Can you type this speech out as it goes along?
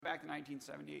back in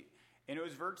 1978, and it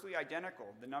was virtually identical.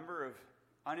 The number of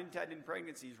unintended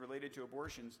pregnancies related to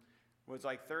abortions was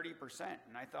like 30%.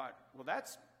 And I thought, well,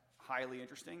 that's highly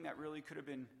interesting. That really could have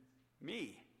been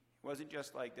me. It wasn't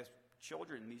just like this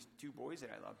children, these two boys that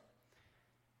I love.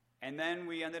 And then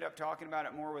we ended up talking about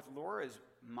it more with Laura's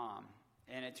mom.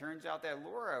 And it turns out that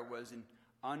Laura was an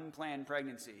unplanned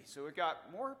pregnancy. So it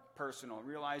got more personal,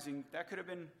 realizing that could have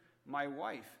been my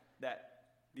wife, that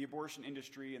the abortion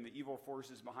industry and the evil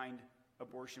forces behind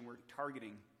abortion were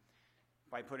targeting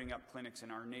by putting up clinics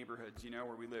in our neighborhoods,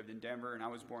 where we lived in Denver, and I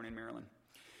was born in Maryland.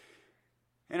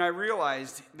 And I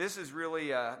realized this is really,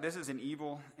 this is an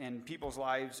evil, and people's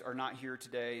lives are not here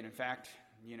today. And in fact,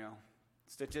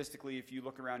 statistically, if you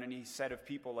look around any set of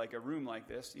people, like a room like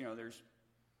this, there's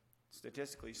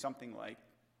statistically something like,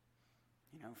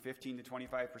 15 to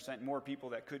 25% more people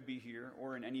that could be here,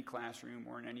 or in any classroom,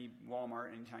 or in any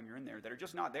Walmart, anytime you're in there, that are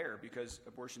just not there because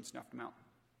abortion snuffed them out.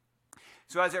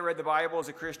 So as I read the Bible as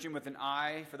a Christian with an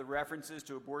eye for the references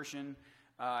to abortion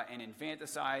and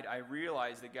infanticide, I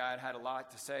realized that God had a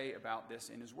lot to say about this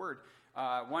in His Word.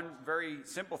 One very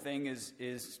simple thing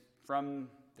is from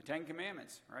the Ten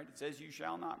Commandments, right? It says, "You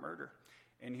shall not murder."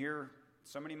 And here,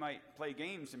 somebody might play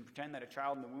games and pretend that a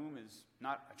child in the womb is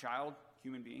not a child,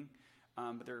 human being,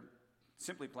 but they're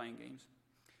simply playing games.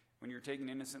 When you're taking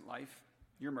innocent life,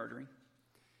 you're murdering.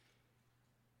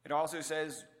 It also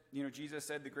says, Jesus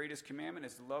said the greatest commandment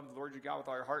is to love the Lord your God with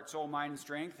all your heart, soul, mind, and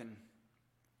strength. And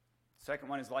the second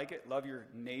one is like it, love your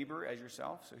neighbor as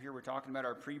yourself. So here we're talking about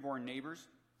our preborn neighbors.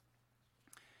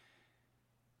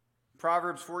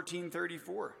 Proverbs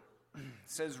 14:34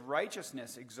 says,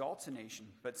 righteousness exalts a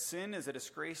nation, but sin is a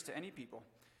disgrace to any people.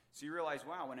 So you realize,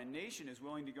 wow, when a nation is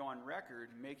willing to go on record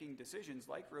making decisions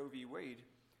like Roe v. Wade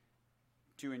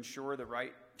to ensure the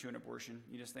right to an abortion,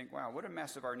 you just think, wow, what a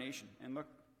mess of our nation. And look,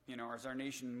 has our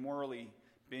nation morally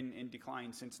been in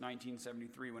decline since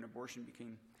 1973 when abortion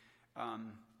became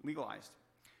legalized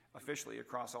officially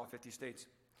across all 50 states.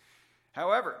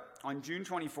 However, on June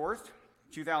 24th,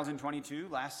 2022,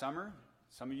 last summer,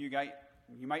 some of you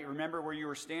might remember where you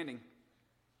were standing.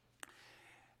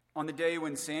 On the day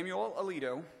when Samuel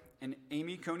Alito and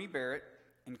Amy Coney Barrett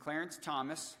and Clarence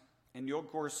Thomas and Neil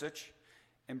Gorsuch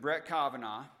and Brett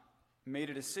Kavanaugh made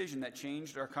a decision that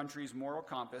changed our country's moral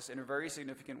compass in a very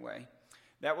significant way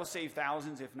that will save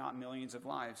thousands, if not millions, of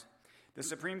lives. The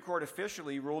Supreme Court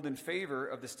officially ruled in favor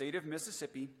of the state of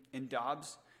Mississippi in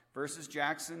Dobbs versus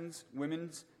Jackson's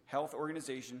Women's Health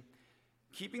Organization,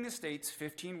 keeping the state's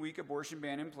 15-week abortion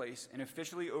ban in place and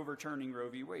officially overturning Roe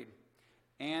v. Wade,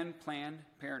 and Planned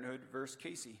Parenthood versus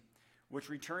Casey, which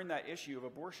returned that issue of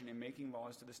abortion and making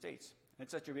laws to the states.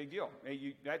 It's such a big deal.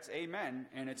 That's amen,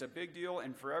 and it's a big deal,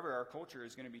 and forever our culture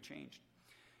is going to be changed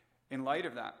in light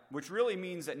of that, which really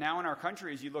means that now in our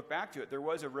country, as you look back to it, there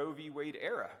was a Roe v. Wade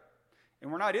era,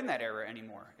 and we're not in that era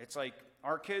anymore. It's like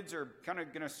our kids are kind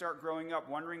of going to start growing up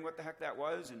wondering what the heck that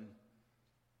was and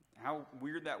how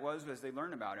weird that was as they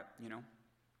learn about it,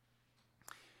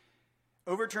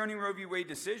 Overturning Roe v. Wade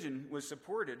decision was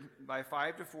supported by a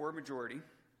 5-4 majority.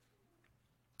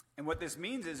 And what this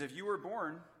means is if you were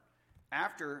born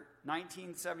after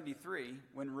 1973,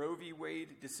 when Roe v.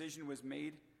 Wade decision was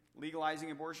made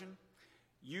legalizing abortion,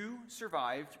 you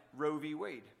survived Roe v.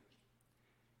 Wade.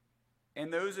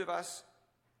 And those of us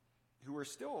who were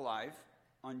still alive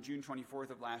on June 24th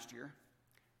of last year,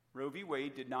 Roe v.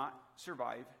 Wade did not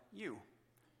survive you.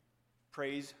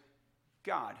 Praise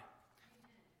God.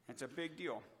 It's a big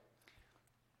deal.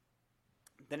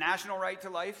 The National Right to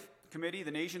Life Committee,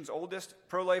 the nation's oldest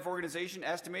pro-life organization,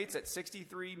 estimates that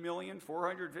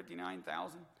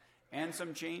 63,459,000 and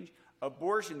some change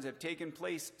abortions have taken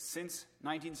place since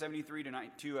 1973 to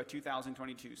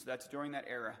 2022. So that's during that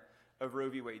era of Roe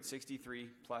v. Wade, 63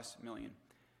 plus million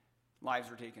lives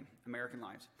were taken, American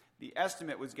lives. The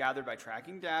estimate was gathered by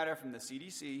tracking data from the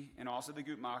CDC and also the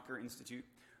Guttmacher Institute,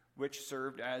 which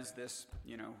served as this,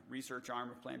 research arm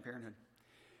of Planned Parenthood.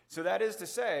 So that is to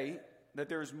say that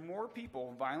there's more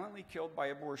people violently killed by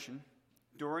abortion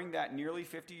during that nearly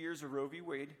 50 years of Roe v.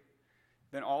 Wade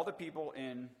than all the people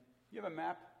in, you have a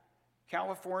map,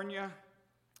 California,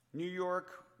 New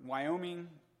York, Wyoming,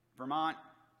 Vermont,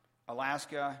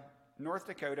 Alaska, North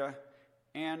Dakota,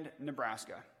 and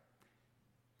Nebraska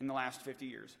in the last 50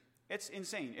 years. It's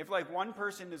insane. If one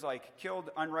person is killed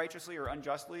unrighteously or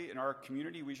unjustly in our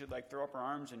community, we should throw up our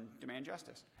arms and demand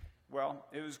justice. Well,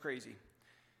 it was crazy.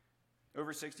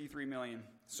 Over 63 million.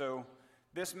 So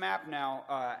this map now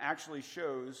actually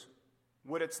shows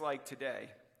what it's like today,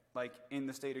 in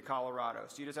the state of Colorado.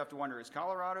 So you just have to wonder, is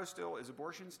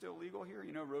abortion still legal here?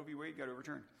 Roe v. Wade got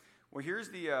overturned. Well, here's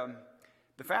the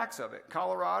the facts of it.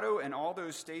 Colorado and all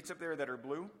those states up there that are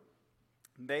blue,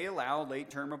 they allow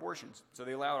late-term abortions. So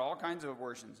they allowed all kinds of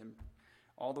abortions, and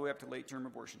all the way up to late-term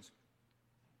abortions.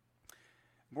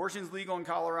 Abortion's legal in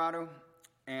Colorado,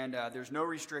 and there's no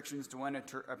restrictions to when a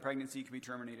pregnancy can be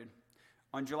terminated.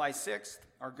 On July 6th,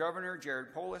 our governor,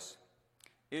 Jared Polis,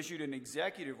 issued an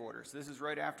executive order. So this is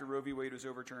right after Roe v. Wade was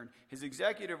overturned. His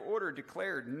executive order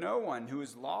declared no one who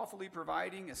is lawfully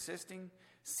providing, assisting,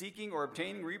 seeking, or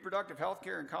obtaining reproductive health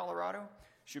care in Colorado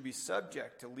should be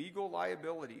subject to legal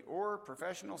liability or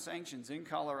professional sanctions in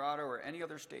Colorado or any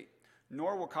other state,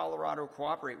 nor will Colorado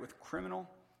cooperate with criminal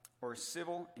or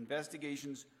civil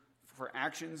investigations for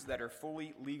actions that are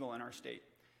fully legal in our state.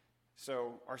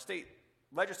 So our state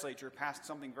legislature passed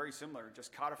something very similar,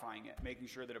 just codifying it, making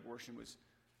sure that abortion was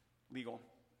legal.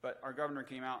 But our governor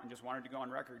came out and just wanted to go on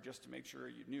record just to make sure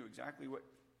you knew exactly what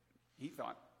he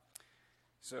thought.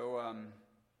 So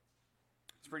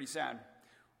it's pretty sad.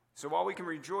 So while we can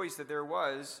rejoice that there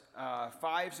was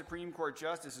 5 Supreme Court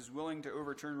justices willing to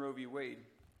overturn Roe v. Wade,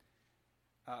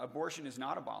 abortion is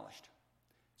not abolished.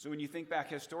 So when you think back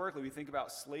historically, we think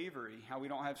about slavery, how we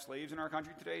don't have slaves in our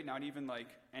country today, not even like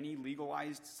any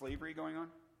legalized slavery going on.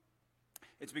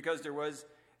 It's because there was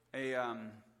a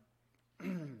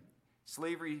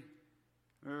slavery,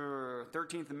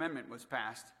 13th Amendment was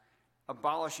passed,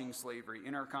 abolishing slavery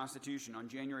in our Constitution on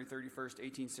January 31st,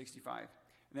 1865. And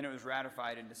then it was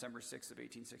ratified in December 6th of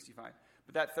 1865.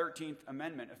 But that 13th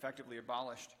Amendment effectively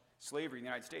abolished slavery in the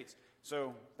United States.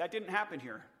 So that didn't happen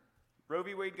here. Roe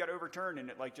v. Wade got overturned and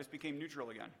it just became neutral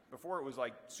again. Before it was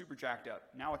super jacked up.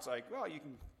 Now it's well, you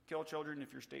can kill children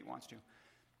if your state wants to.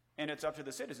 And it's up to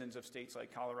the citizens of states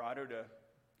like Colorado to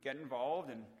get involved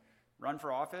and run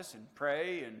for office and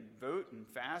pray and vote and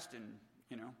fast and,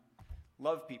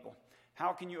 love people.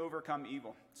 How can you overcome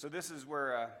evil? So this is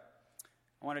where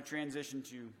I want to transition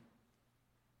to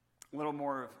a little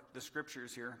more of the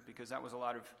scriptures here, because that was a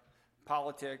lot of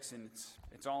politics and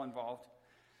it's all involved.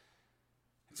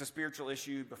 It's a spiritual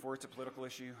issue before it's a political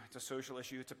issue. It's a social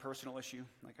issue. It's a personal issue,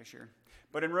 like I shared.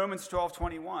 But in Romans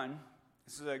 12:21,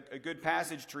 this is a good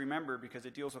passage to remember because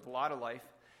it deals with a lot of life.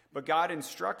 But God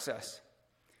instructs us,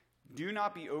 do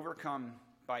not be overcome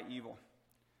by evil,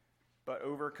 but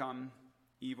overcome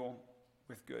evil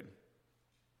with good.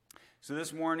 So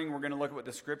this morning, we're going to look at what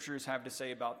the scriptures have to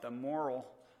say about the moral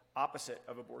opposite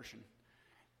of abortion,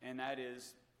 and that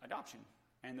is adoption.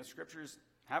 And the scriptures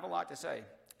have a lot to say.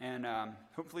 And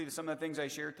hopefully some of the things I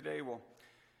shared today will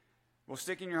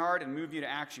stick in your heart and move you to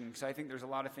action, because I think there's a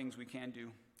lot of things we can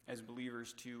do as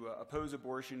believers to oppose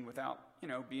abortion without,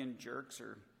 being jerks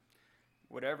or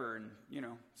whatever, and,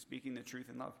 speaking the truth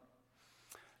in love.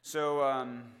 So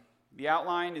the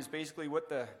outline is basically what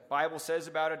the Bible says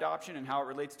about adoption and how it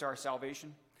relates to our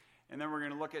salvation. And then we're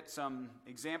going to look at some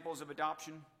examples of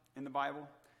adoption in the Bible.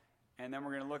 And then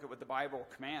we're going to look at what the Bible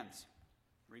commands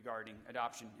regarding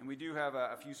adoption. And we do have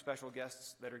a few special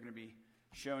guests that are going to be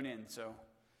shown in. So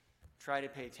try to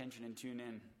pay attention and tune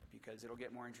in, because it'll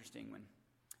get more interesting when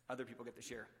other people get to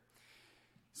share.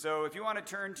 So if you want to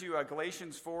turn to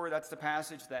Galatians 4, that's the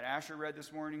passage that Asher read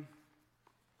this morning.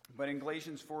 But in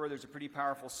Galatians 4, there's a pretty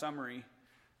powerful summary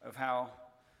of how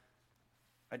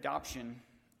adoption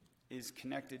is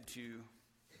connected to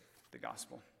the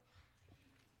gospel.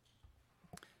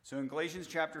 So in Galatians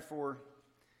chapter 4,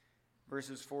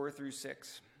 verses 4 through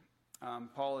 6,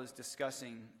 Paul is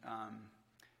discussing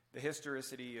the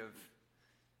historicity of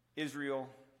Israel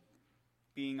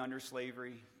being under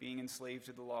slavery, being enslaved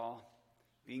to the law,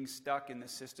 being stuck in the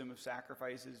system of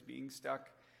sacrifices, being stuck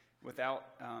without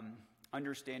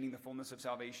understanding the fullness of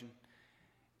salvation.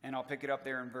 And I'll pick it up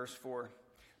there in verse 4.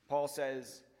 Paul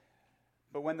says,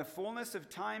 "But when the fullness of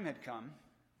time had come,"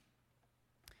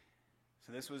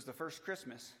 so this was the first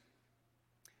Christmas,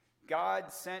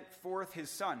 "God sent forth his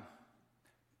Son,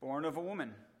 born of a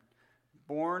woman,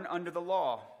 born under the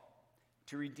law,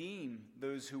 to redeem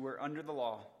those who were under the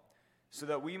law, so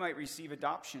that we might receive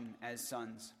adoption as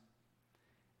sons.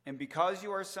 And because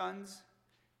you are sons,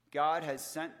 God has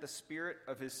sent the Spirit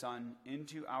of his Son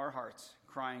into our hearts,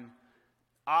 crying,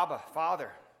 'Abba,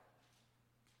 Father.'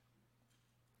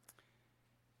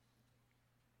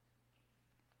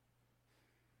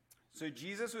 So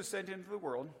Jesus was sent into the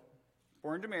world,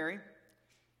 born to Mary,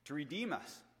 to redeem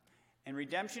us. And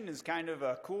redemption is kind of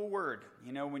a cool word.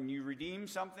 When you redeem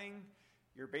something,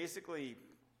 you're basically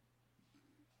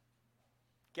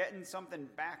getting something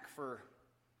back for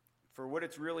what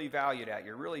it's really valued at.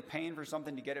 You're really paying for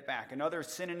something to get it back. Another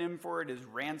synonym for it is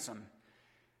ransom.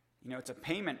 It's a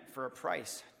payment for a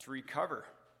price to recover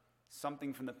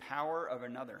something from the power of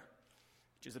another,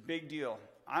 which is a big deal.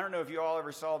 I don't know if you all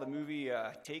ever saw the movie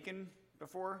Taken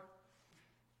before,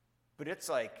 but it's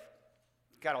like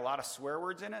got a lot of swear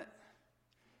words in it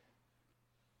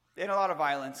and a lot of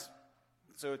violence.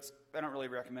 So I don't really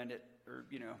recommend it, or,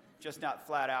 just not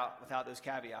flat out without those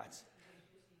caveats.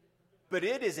 But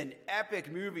it is an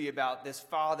epic movie about this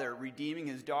father redeeming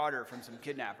his daughter from some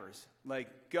kidnappers,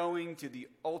 like going to the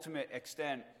ultimate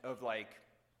extent of like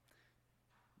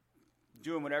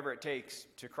doing whatever it takes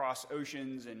to cross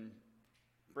oceans and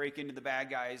break into the bad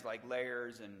guys like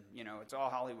layers, and it's all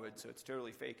Hollywood, so it's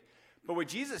totally fake. But what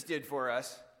Jesus did for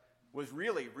us was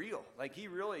really real. Like, he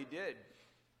really did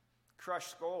crush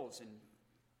skulls and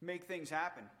make things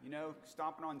happen,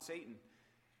 stomping on Satan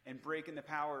and breaking the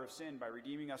power of sin by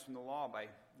redeeming us from the law, by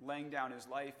laying down his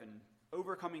life and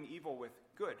overcoming evil with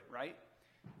good, right?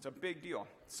 It's a big deal.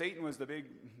 Satan was the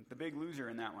big loser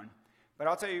in that one. But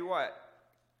I'll tell you what,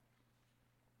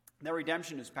 that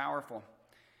redemption is powerful,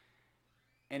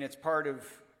 and it's part of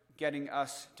getting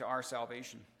us to our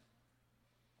salvation.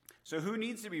 So who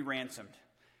needs to be ransomed?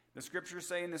 The scriptures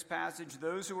say in this passage,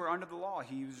 those who are under the law.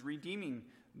 He was redeeming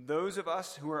those of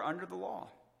us who are under the law.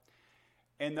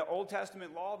 And the Old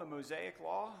Testament law, the Mosaic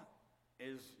law,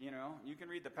 is, you can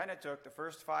read the Pentateuch, the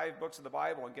first 5 books of the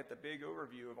Bible, and get the big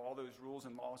overview of all those rules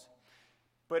and laws.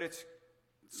 But it's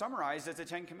summarized as the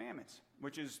 10 Commandments,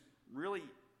 which is really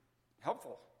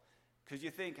helpful. Because you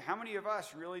think, how many of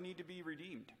us really need to be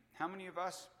redeemed? How many of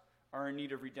us are in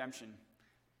need of redemption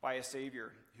by a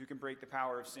Savior who can break the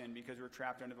power of sin because we're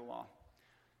trapped under the law?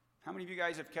 How many of you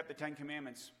guys have kept the 10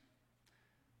 Commandments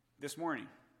this morning?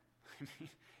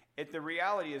 The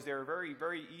reality is they're very,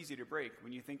 very easy to break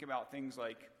when you think about things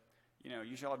like,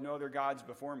 you shall have no other gods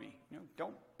before me.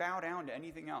 Don't bow down to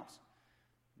anything else.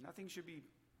 Nothing should be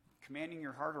commanding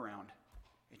your heart around.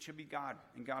 It should be God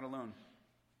and God alone.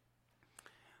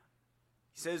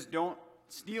 He says, don't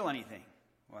steal anything.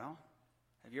 Well,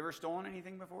 have you ever stolen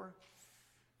anything before?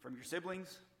 From your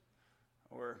siblings?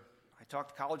 Or I talk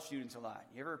to college students a lot.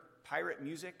 You ever pirate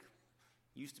music?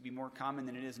 Used to be more common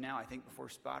than it is now. I think before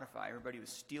Spotify, everybody was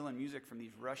stealing music from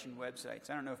these Russian websites.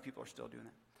 I don't know if people are still doing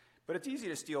that. But it's easy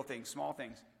to steal things, small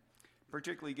things,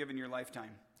 particularly given your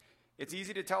lifetime. It's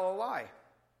easy to tell a lie.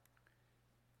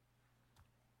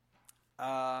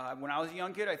 When I was a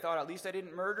young kid, I thought at least I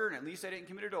didn't murder and at least I didn't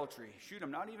commit adultery. Shoot,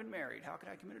 I'm not even married. How could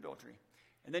I commit adultery?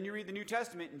 And then you read the New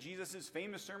Testament and Jesus'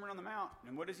 famous Sermon on the Mount,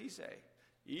 and what does he say?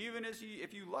 Even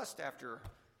if you lust after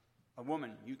a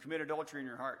woman, you commit adultery in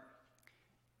your heart.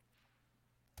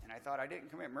 And I thought I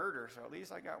didn't commit murder, so at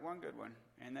least I got one good one.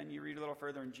 And then you read a little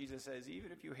further, and Jesus says,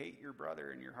 even if you hate your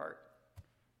brother in your heart,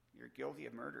 you're guilty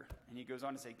of murder. And he goes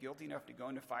on to say, guilty enough to go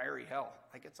into fiery hell.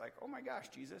 It's like, oh my gosh,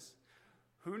 Jesus,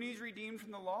 who needs redeemed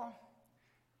from the law?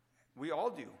 We all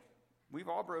do. We've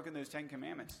all broken those 10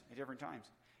 Commandments at different times.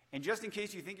 And just in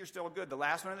case you think you're still good, the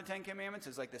last one of the 10 Commandments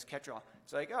is like this catch-all.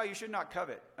 It's like, oh, you should not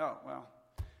covet. Oh, well,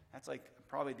 that's like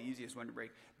probably the easiest one to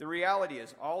break. The reality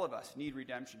is all of us need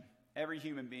redemption. Every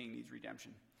human being needs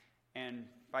redemption. And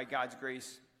by God's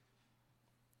grace,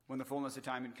 when the fullness of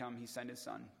time had come, he sent his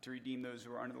Son to redeem those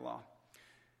who are under the law,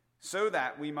 so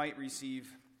that we might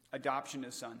receive adoption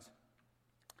as sons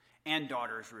and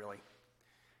daughters, really.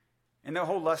 And the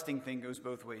whole lusting thing goes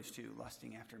both ways, too,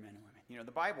 lusting after men and women.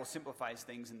 The Bible simplifies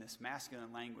things in this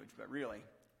masculine language, but really,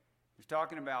 it's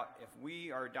talking about if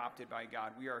we are adopted by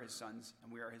God, we are his sons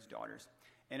and we are his daughters.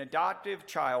 An adoptive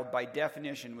child, by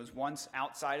definition, was once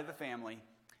outside of the family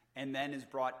and then is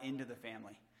brought into the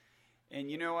family.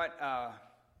 And you know what?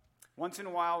 Once in a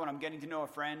while when I'm getting to know a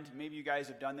friend, maybe you guys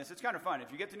have done this. It's kind of fun.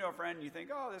 If you get to know a friend and you think,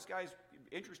 oh, this guy's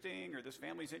interesting or this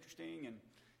family's interesting, and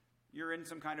you're in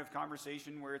some kind of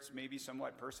conversation where it's maybe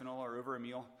somewhat personal or over a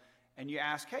meal, and you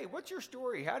ask, hey, what's your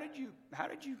story? How did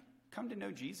you come to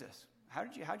know Jesus?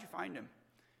 How'd you find him?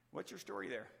 What's your story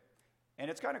there? And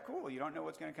it's kind of cool. You don't know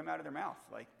what's going to come out of their mouth,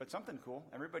 but something cool.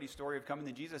 Everybody's story of coming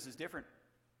to Jesus is different.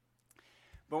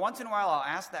 But once in a while, I'll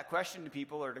ask that question to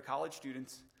people or to college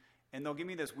students, and they'll give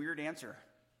me this weird answer.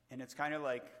 And it's kind of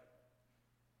like,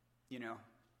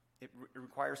 it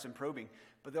requires some probing.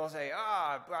 But they'll say,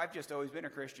 I've just always been a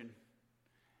Christian.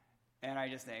 And I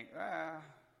just think,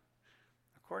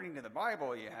 according to the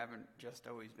Bible, you haven't just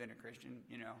always been a Christian,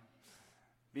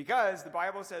 Because the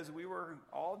Bible says we were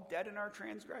all dead in our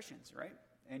transgressions, right?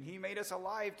 And he made us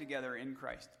alive together in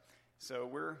Christ. So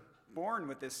we're born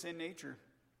with this sin nature.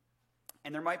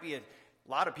 And there might be a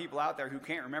lot of people out there who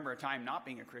can't remember a time not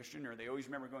being a Christian, or they always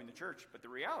remember going to church. But the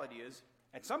reality is,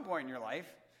 at some point in your life,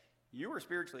 you were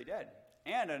spiritually dead.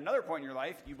 And at another point in your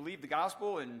life, you believed the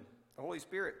gospel and the Holy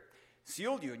Spirit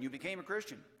sealed you and you became a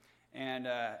Christian. And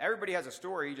everybody has a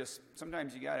story. Just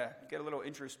sometimes you got to get a little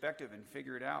introspective and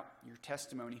figure it out, your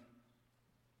testimony.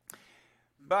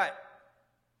 But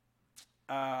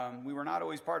We were not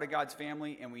always part of God's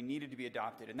family, and we needed to be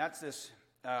adopted. And that's this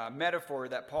metaphor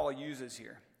that Paul uses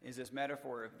here, is this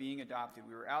metaphor of being adopted.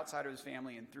 We were outside of his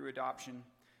family, and through adoption,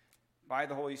 by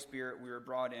the Holy Spirit, we were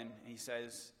brought in. And he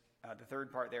says, the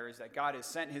third part there is that God has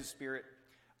sent his Spirit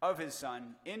of his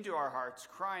Son into our hearts,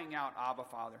 crying out, Abba,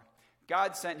 Father.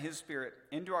 God sent his Spirit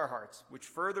into our hearts, which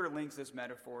further links this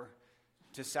metaphor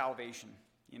to salvation.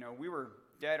 You know, we were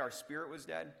dead, our spirit was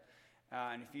dead.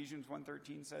 And Ephesians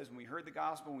 1:13 says, when we heard the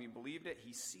gospel and we believed it,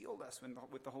 he sealed us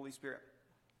with the Holy Spirit.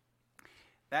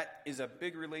 That is a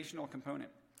big relational component.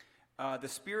 The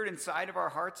Spirit inside of our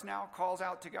hearts now calls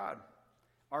out to God,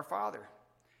 our Father.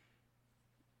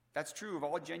 That's true of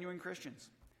all genuine Christians.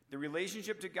 The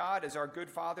relationship to God as our good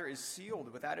Father is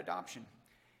sealed with that adoption.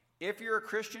 If you're a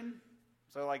Christian,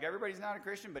 so like everybody's not a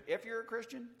Christian, but if you're a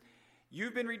Christian,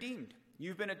 you've been redeemed.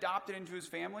 You've been adopted into his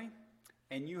family,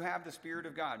 and you have the Spirit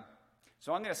of God.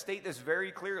 So I'm going to state this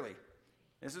very clearly.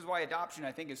 This is why adoption,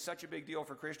 I think, is such a big deal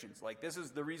for Christians. Like, this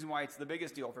is the reason why it's the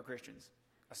biggest deal for Christians,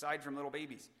 aside from little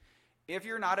babies. If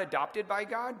you're not adopted by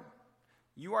God,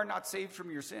 you are not saved from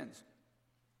your sins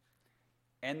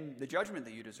and the judgment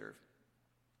that you deserve.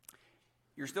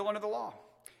 You're still under the law.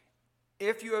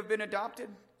 If you have been adopted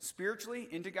spiritually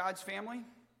into God's family,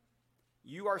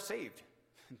 you are saved.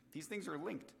 These things are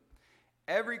linked.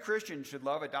 Every Christian should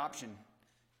love adoption,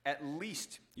 at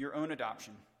least your own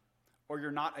adoption, or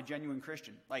you're not a genuine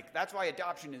Christian. Like, that's why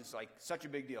adoption is like such a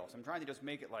big deal. So I'm trying to just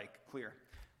make it like clear.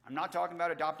 I'm not talking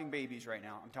about adopting babies right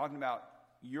now. I'm talking about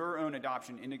your own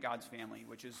adoption into God's family,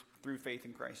 which is through faith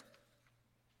in Christ.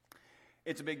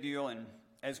 It's a big deal, and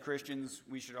as Christians,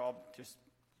 we should all just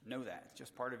know that. It's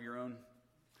just part of your own,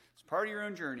 it's part of your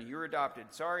own journey. You're adopted.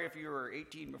 Sorry if you were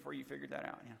 18 before you figured that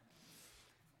out. Yeah.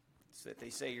 It's that they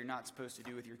say you're not supposed to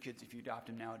do with your kids if you adopt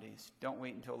them nowadays. Don't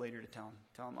wait until later to tell them.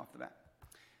 Tell them off the bat.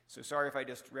 So sorry if I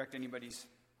just wrecked anybody's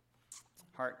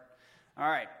heart. All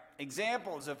right,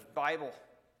 examples of Bible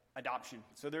adoption.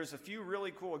 So there's a few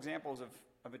really cool examples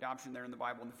of adoption there in the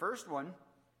Bible. And the first one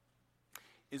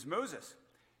is Moses.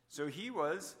 So he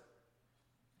was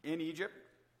in Egypt,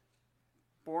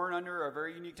 born under a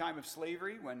very unique time of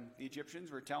slavery when the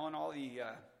Egyptians were telling all the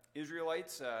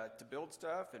Israelites to build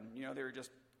stuff, and they were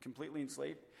just completely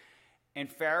enslaved.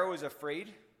 And Pharaoh was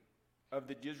afraid of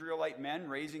the Israelite men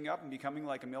raising up and becoming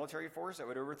like a military force that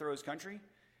would overthrow his country.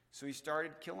 So he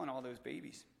started killing all those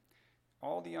babies.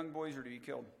 All the young boys were to be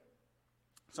killed.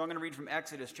 So I'm going to read from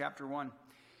Exodus chapter 1. It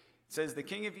says, the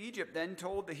king of Egypt then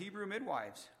told the Hebrew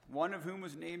midwives, one of whom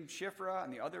was named Shiphrah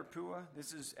and the other Puah.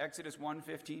 This is Exodus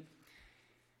 1:15.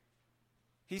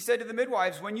 He said to the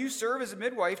midwives, when you serve as a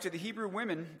midwife to the Hebrew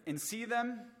women and see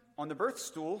them on the birth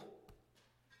stool,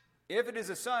 if it is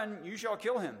a son, you shall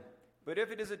kill him. But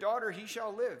if it is a daughter, he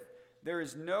shall live. There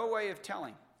is no way of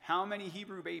telling how many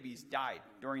Hebrew babies died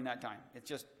during that time. It's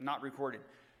just not recorded.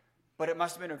 But it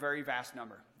must have been a very vast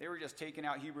number. They were just taking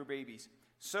out Hebrew babies.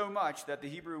 So much that the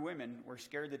Hebrew women were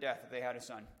scared to death if they had a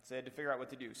son. So they had to figure out what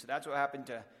to do. So that's what happened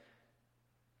to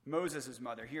Moses'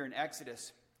 mother here in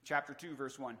Exodus chapter 2,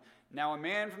 verse 1. Now a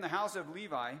man from the house of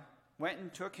Levi went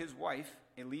and took his wife,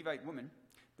 a Levite woman.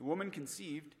 The woman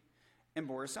conceived and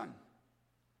bore a son.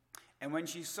 And when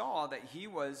she saw that he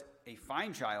was a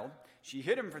fine child, she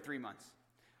hid him for 3 months.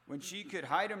 When she could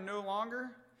hide him no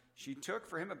longer, she took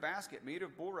for him a basket made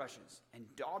of bulrushes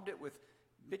and daubed it with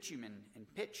bitumen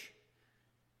and pitch.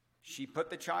 She put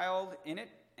the child in it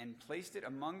and placed it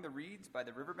among the reeds by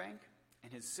the riverbank,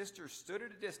 and his sister stood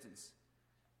at a distance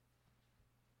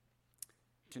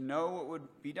to know what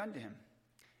would be done to him.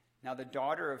 Now the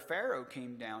daughter of Pharaoh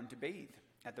came down to bathe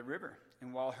at the river,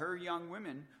 and while her young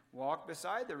women walked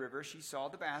beside the river, she saw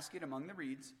the basket among the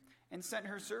reeds and sent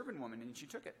her servant woman, and she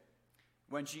took it.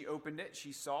 When she opened it,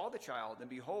 she saw the child, and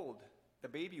behold, the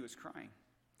baby was crying.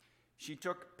 She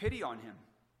took pity on him.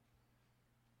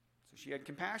 So she had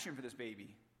compassion for this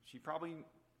baby. She probably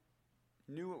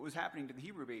knew what was happening to the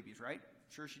Hebrew babies, right?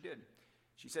 Sure she did.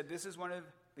 She said, this is one of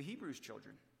the Hebrews'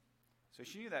 children. So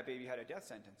she knew that baby had a death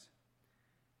sentence.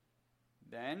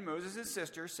 Then Moses'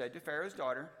 sister said to Pharaoh's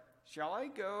daughter, shall I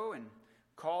go and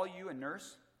call you a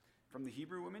nurse from the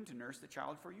Hebrew women to nurse the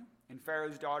child for you? And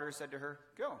Pharaoh's daughter said to her,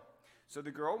 go. So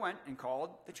the girl went and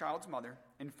called the child's mother,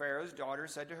 and Pharaoh's daughter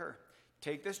said to her,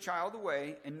 take this child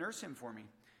away and nurse him for me,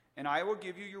 and I will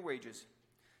give you your wages.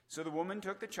 So the woman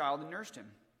took the child and nursed him.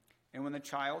 And when the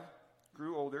child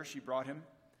grew older, she brought him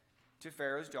to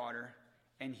Pharaoh's daughter,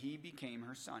 and he became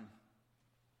her son.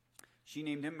 She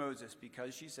named him Moses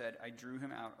because she said, I drew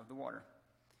him out of the water.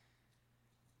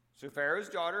 So Pharaoh's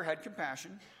daughter had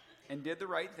compassion and did the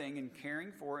right thing in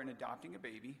caring for and adopting a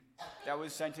baby that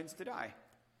was sentenced to die.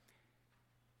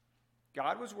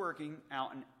 God was working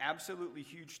out an absolutely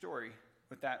huge story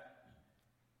with that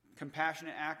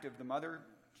compassionate act of the mother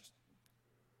just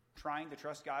trying to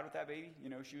trust God with that baby. You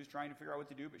know, she was trying to figure out what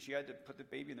to do, but she had to put the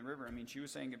baby in the river. I mean, she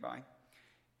was saying goodbye.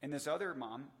 And this other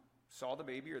mom saw the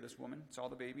baby, or this woman saw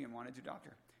the baby and wanted to adopt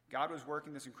her. God was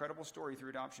working this incredible story through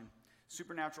adoption.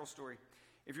 Supernatural story.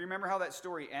 If you remember how that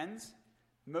story ends,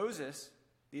 Moses,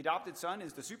 the adopted son,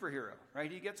 is the superhero, right?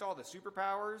 He gets all the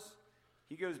superpowers.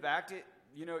 He goes back to,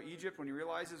 Egypt when he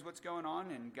realizes what's going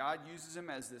on, and God uses him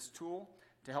as this tool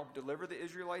to help deliver the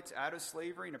Israelites out of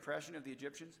slavery and oppression of the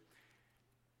Egyptians.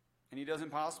 And he does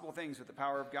impossible things with the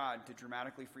power of God to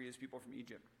dramatically free his people from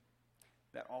Egypt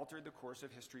that altered the course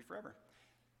of history forever.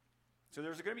 So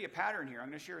there's going to be a pattern here. I'm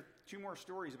going to share 2 more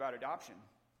stories about adoption.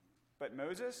 But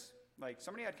Moses,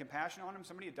 somebody had compassion on him,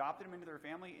 somebody adopted him into their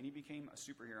family, and he became a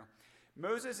superhero.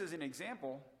 Moses is an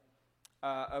example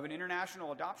of an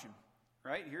international adoption,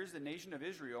 right? Here's the nation of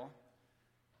Israel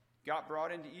got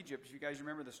brought into Egypt, if you guys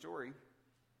remember the story.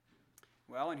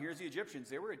 Well, and here's the Egyptians.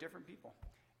 They were a different people,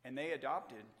 and they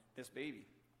adopted this baby,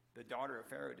 the daughter of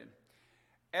Pharaoh did.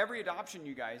 Every adoption,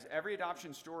 you guys, every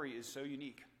adoption story is so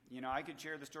unique. I could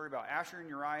share the story about Asher and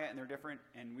Uriah, and they're different,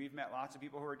 and we've met lots of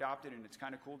people who are adopted, and it's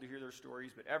kind of cool to hear their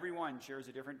stories, but everyone shares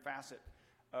a different facet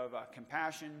of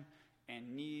compassion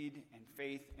and need and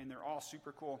faith, and they're all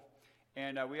super cool.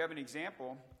 And we have an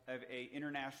example of an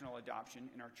international adoption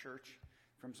in our church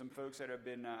from some folks that have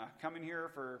been coming here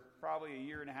for probably a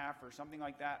year and a half or something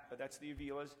like that, but that's the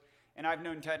Avilas. And I've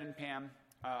known Ted and Pam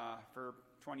for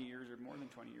 20 years or more than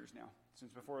 20 years now,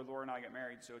 since before Laura and I got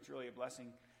married, so it's really a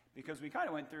blessing because we kind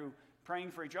of went through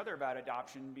praying for each other about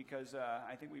adoption because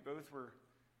I think we both were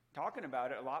talking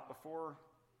about it a lot before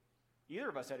either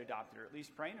of us had adopted, or at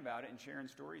least praying about it and sharing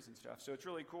stories and stuff. So it's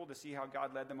really cool to see how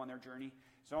God led them on their journey.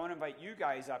 So I want to invite you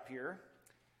guys up here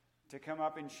to come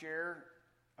up and share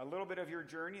a little bit of your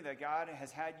journey that God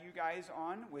has had you guys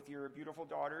on with your beautiful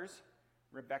daughters,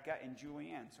 Rebecca and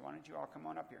Julianne. So why don't you all come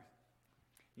on up here?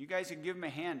 You guys can give them a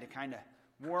hand to kind of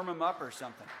warm them up or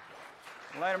something.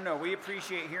 Let them know. We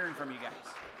appreciate hearing from you guys.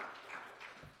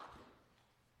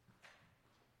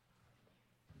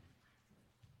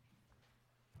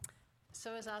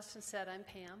 So as Austin said, I'm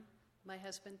Pam, my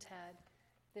husband Ted.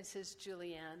 This is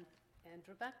Julianne and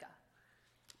Rebecca.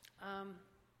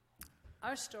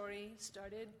 Our story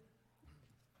started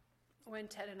when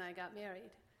Ted and I got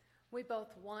married. We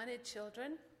both wanted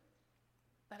children,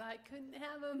 but I couldn't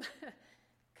have them,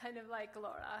 kind of like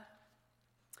Laura.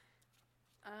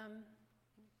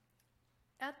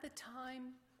 At the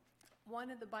time, one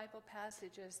of the Bible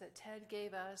passages that Ted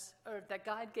gave us, or that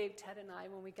God gave Ted and I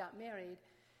when we got married,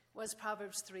 was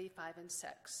Proverbs 3, 5, and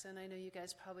 6. And I know you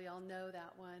guys probably all know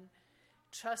that one.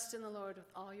 Trust in the Lord with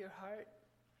all your heart.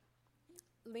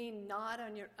 Lean not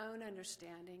on your own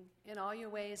understanding. In all your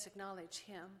ways acknowledge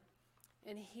him,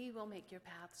 and he will make your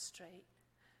path straight.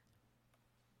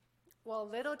 Well,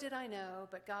 little did I know,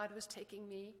 but God was taking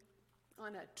me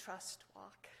on a trust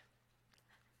walk.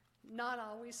 Not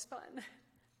always fun.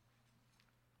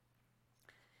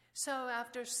 So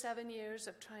after 7 years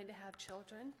of trying to have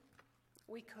children,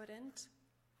 we couldn't.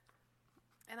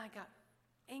 And I got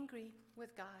angry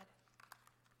with God.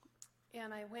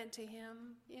 And I went to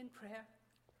him in prayer.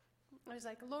 I was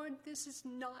like, Lord, this is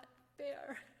not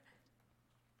fair.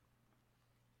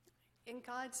 And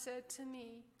God said to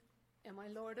me, am I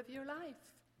Lord of your life?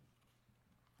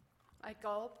 I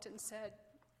gulped and said,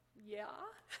 yeah.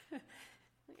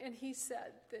 And he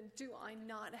said, then do I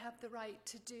not have the right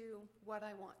to do what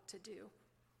I want to do?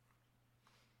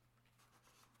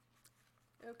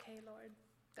 Okay, Lord,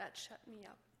 that shut me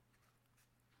up.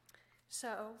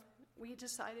 So we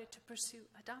decided to pursue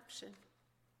adoption,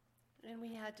 and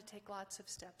we had to take lots of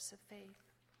steps of faith.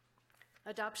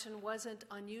 Adoption wasn't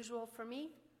unusual for me.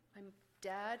 My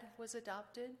dad was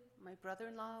adopted. My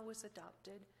brother-in-law was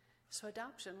adopted. So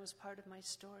adoption was part of my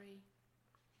story.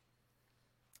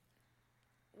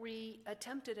 We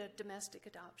attempted a domestic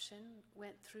adoption,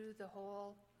 went through the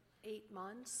whole 8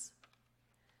 months,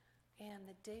 and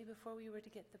the day before we were to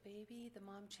get the baby, the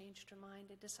mom changed her mind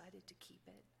and decided to keep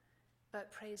it.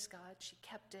 But praise God, she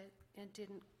kept it and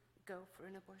didn't go for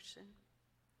an abortion.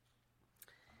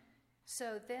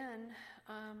 So then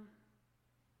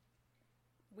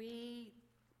we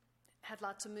had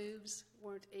lots of moves,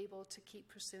 weren't able to keep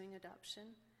pursuing adoption,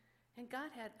 and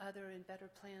God had other and better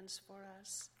plans for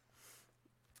us.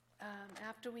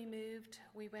 After we moved,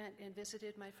 we went and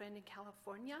visited my friend in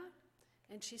California,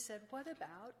 and she said, what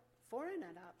about foreign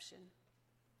adoption?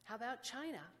 How about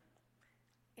China?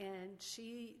 And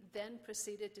she then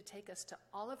proceeded to take us to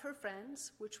all of her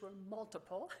friends, which were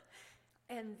multiple,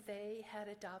 And they had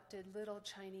adopted little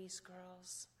Chinese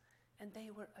girls, and they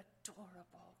were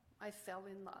adorable. I fell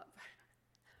in love.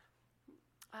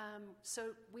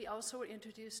 So we also were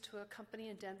introduced to a company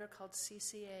in Denver called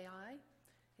CCAI.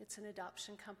 It's an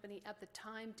adoption company. At the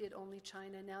time, did only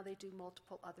China. Now they do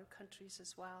multiple other countries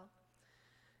as well.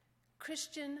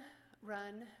 Christian,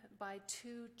 run by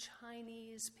two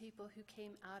Chinese people who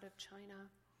came out of China,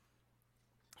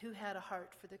 who had a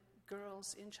heart for the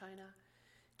girls in China.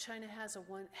 China had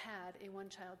a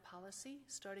one-child policy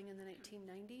starting in the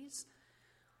 1990s,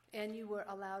 and you were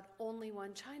allowed only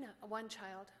one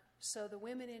child. So the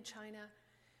women in China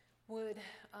would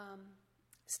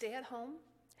stay at home,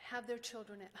 have their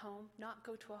children at home, not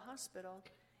go to a hospital,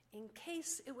 in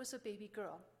case it was a baby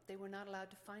girl. They were not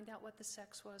allowed to find out what the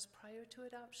sex was prior to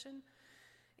adoption.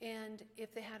 And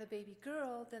if they had a baby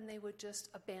girl, then they would just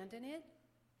abandon it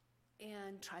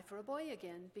and try for a boy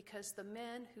again, because the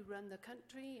men who run the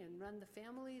country and run the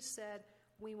families said,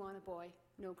 we want a boy,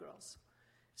 no girls.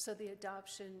 So the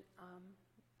adoption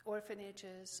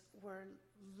orphanages were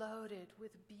loaded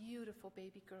with beautiful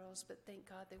baby girls, but thank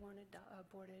God they weren't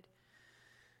aborted.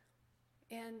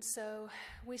 And so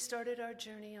we started our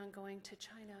journey on going to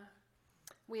China.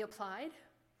 We applied,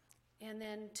 and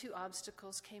then two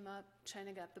obstacles came up.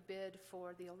 China got the bid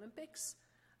for the Olympics,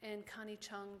 and Connie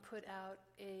Chung put out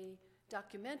a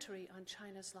documentary on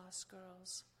China's lost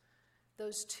girls.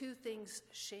 Those two things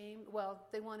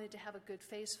they wanted to have a good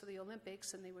face for the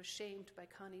Olympics, and they were shamed by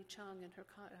Connie Chung and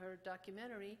her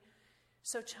documentary.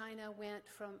 So China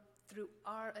through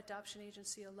our adoption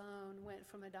agency alone, went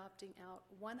from adopting out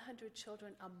 100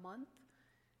 children a month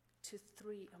to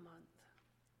 3 a month.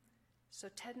 So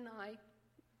Ted and I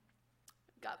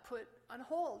got put on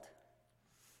hold.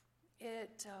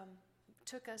 It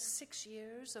took us 6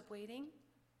 years of waiting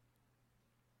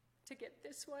to get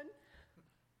this one.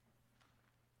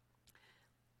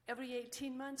 Every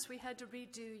 18 months, we had to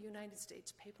redo United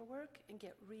States paperwork and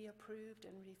get reapproved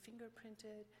and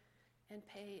re-fingerprinted and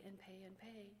pay and pay and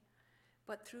pay.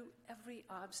 But through every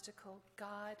obstacle,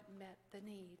 God met the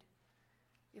need.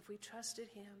 If we trusted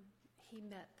him, he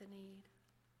met the need.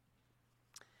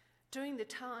 During the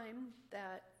time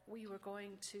that we were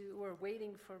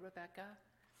waiting for Rebecca,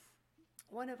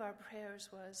 one of our prayers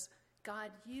was,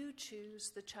 God, you choose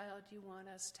the child you want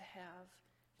us to have.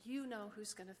 You know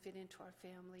who's going to fit into our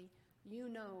family. You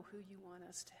know who you want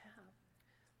us to have.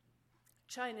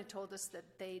 China told us that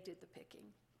they did the picking.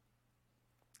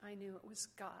 I knew it was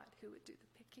God who would do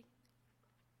the picking.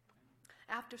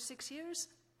 After 6 years,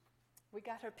 we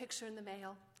got her picture in the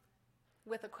mail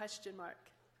with a question mark.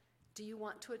 Do you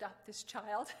want to adopt this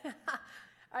child?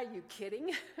 Are you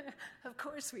kidding? Of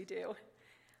course we do.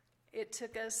 It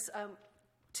took us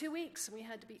 2 weeks, and we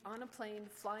had to be on a plane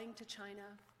flying to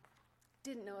China.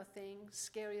 Didn't know a thing,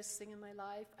 scariest thing in my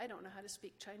life. I don't know how to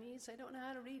speak Chinese. I don't know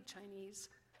how to read Chinese.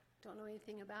 Don't know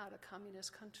anything about a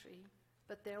communist country.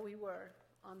 But there we were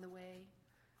on the way.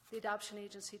 The adoption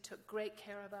agency took great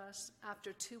care of us.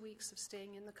 After 2 weeks of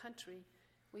staying in the country,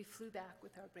 we flew back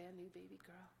with our brand new baby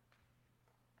girl.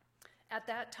 At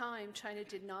that time, China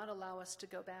did not allow us to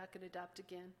go back and adopt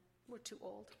again. We're too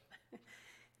old.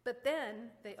 But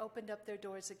then they opened up their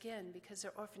doors again because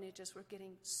their orphanages were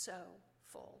getting so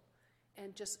full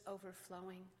and just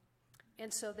overflowing.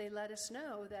 And so they let us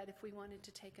know that if we wanted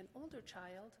to take an older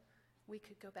child, we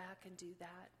could go back and do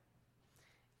that.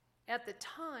 At the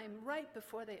time, right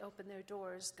before they opened their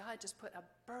doors, God just put a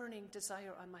burning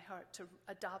desire on my heart to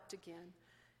adopt again.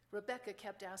 Rebecca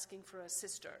kept asking for a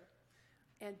sister.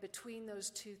 And between those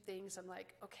two things, I'm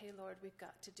like, okay, Lord, we've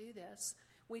got to do this.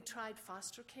 We tried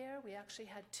foster care. We actually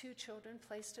had 2 children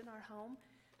placed in our home.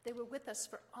 They were with us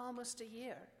for almost a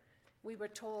year. We were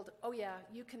told, oh yeah,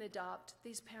 you can adopt.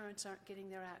 These parents aren't getting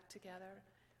their act together.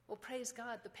 Well, praise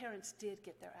God, the parents did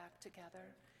get their act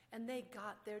together. And they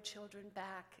got their children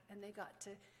back, and they got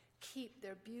to keep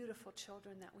their beautiful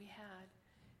children that we had.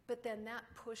 But then that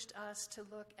pushed us to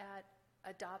look at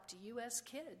Adopt U.S.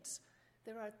 Kids.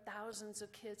 There are thousands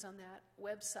of kids on that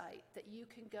website that you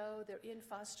can go. They're in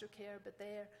foster care, but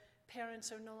their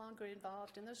parents are no longer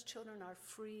involved, and those children are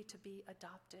free to be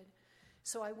adopted.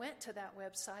 So I went to that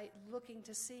website looking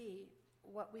to see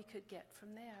what we could get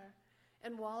from there.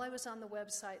 And while I was on the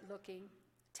website looking,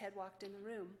 Ted walked in the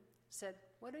room, said,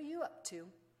 "What are you up to?"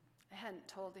 I hadn't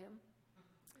told him.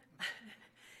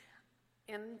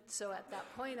 And so at that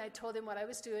point, I told him what I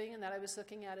was doing and that I was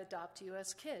looking at Adopt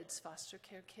U.S. Kids, foster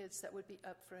care kids that would be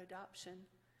up for adoption.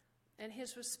 And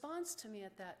his response to me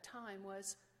at that time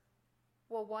was,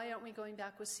 well, why aren't we going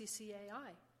back with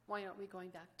CCAI? Why aren't we going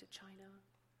back to China?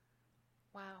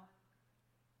 Wow.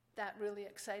 That really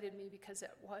excited me because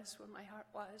it was where my heart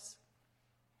was.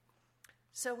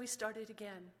 So we started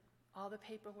again, all the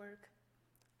paperwork,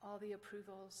 all the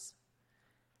approvals.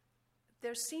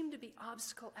 There seemed to be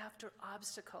obstacle after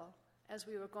obstacle as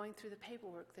we were going through the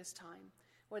paperwork this time,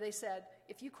 where they said,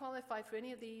 if you qualify for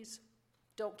any of these,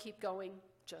 don't keep going,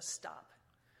 just stop.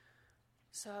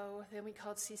 So then we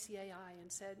called CCAI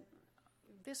and said,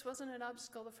 this wasn't an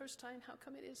obstacle the first time, how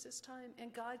come it is this time?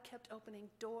 And God kept opening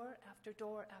door after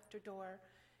door after door,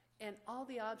 and all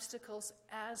the obstacles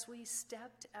as we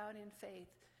stepped out in faith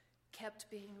kept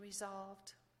being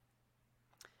resolved.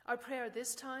 Our prayer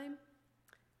this time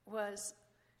was,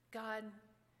 God,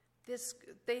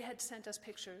 they had sent us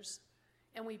pictures,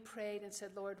 and we prayed and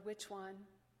said, Lord, which one?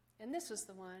 And this was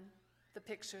the one, the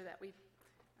picture that we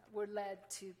were led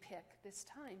to pick this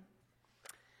time.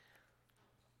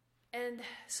 And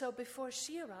so before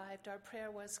she arrived, our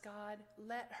prayer was, God,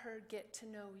 let her get to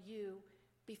know you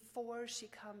before she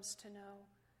comes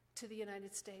to the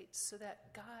United States, so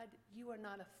that, God, you are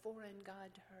not a foreign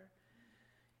God to her.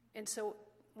 And so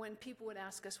when people would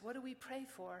ask us, what do we pray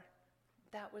for?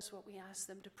 That was what we asked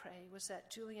them to pray, was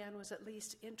that Julianne was at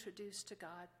least introduced to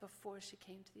God before she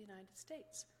came to the United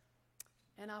States.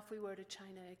 And off we were to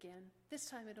China again. This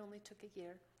time it only took a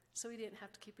year, so we didn't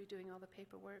have to keep redoing all the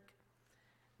paperwork.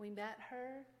 We met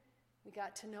her. We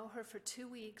got to know her for 2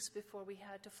 weeks before we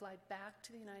had to fly back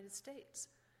to the United States.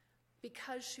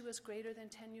 Because she was greater than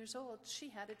 10 years old, she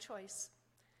had a choice.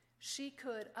 She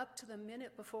could, up to the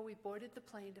minute before we boarded the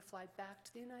plane to fly back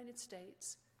to the United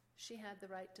States, she had the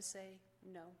right to say,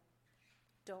 no,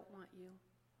 don't want you,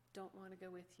 don't want to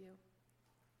go with you.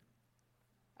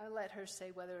 I let her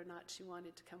say whether or not she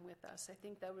wanted to come with us. I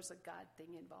think there was a God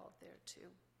thing involved there too.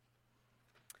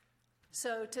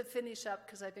 So to finish up,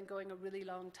 because I've been going a really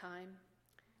long time,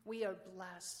 we are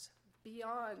blessed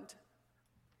beyond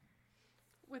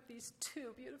with these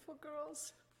two beautiful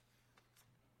girls.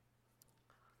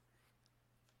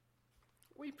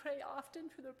 We pray often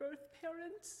for the birth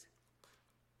parents,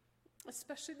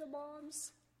 especially the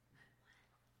moms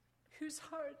whose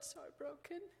hearts are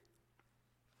broken.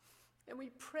 And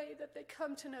we pray that they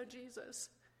come to know Jesus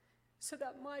so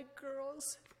that my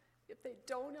girls, if they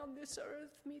don't on this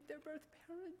earth meet their birth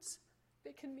parents,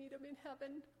 they can meet them in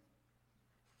heaven.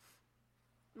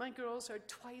 My girls are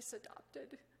twice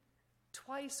adopted,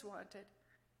 twice wanted,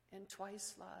 and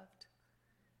twice loved.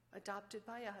 Adopted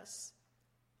by us,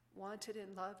 wanted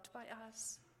and loved by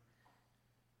us.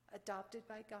 Adopted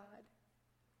by God,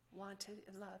 wanted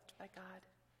and loved by God.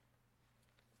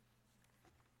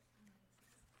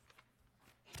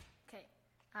 Okay,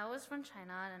 I was from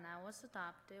China and I was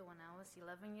adopted when I was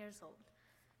 11 years old.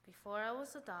 Before I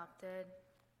was adopted,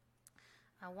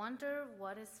 I wonder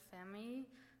what is family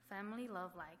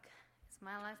love like. Is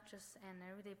my life just an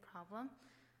everyday problem?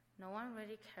 No one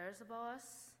really cares about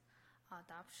us.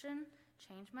 Adoption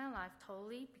changed my life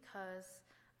totally because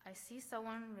I see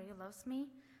someone really loves me,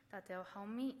 that they'll help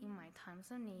me in my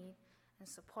times of need and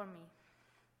support me.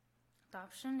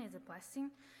 Adoption is a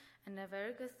blessing and a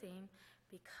very good thing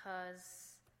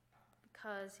because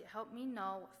it helped me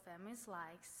know what family is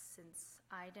like since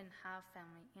I didn't have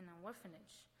family in an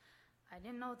orphanage. I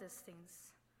didn't know these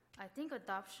things. I think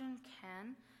adoption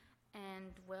can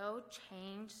and will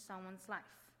change someone's life.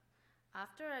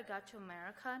 After I got to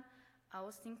America, I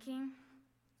was thinking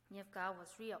if God was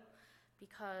real,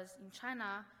 because in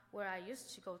China, where I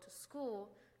used to go to school,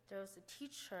 there was a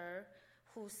teacher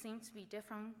who seemed to be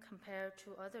different compared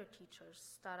to other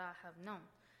teachers that I have known.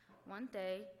 One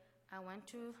day, I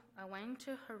went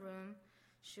into her room.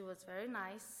 She was very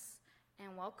nice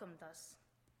and welcomed us.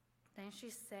 Then she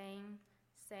sang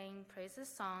praises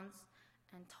songs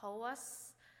and told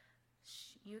us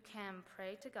you can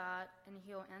pray to God and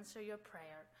He'll answer your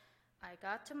prayer. I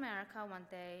got to America one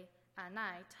day at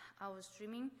night. I was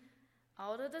dreaming.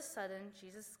 All of a sudden,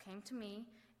 Jesus came to me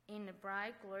in a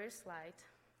bright, glorious light.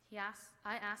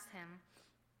 I asked him,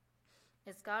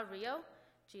 "Is God real?"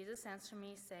 Jesus answered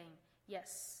me saying,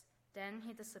 "Yes." Then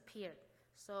he disappeared.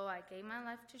 So I gave my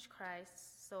life to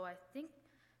Christ. So I think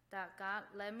that God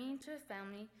led me into a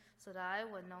family so that I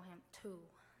would know him too.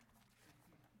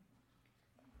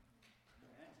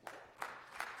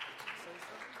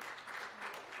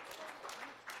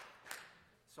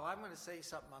 So I'm going to say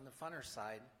something on the funner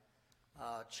side.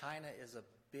 China is a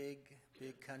big,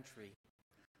 big country.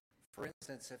 For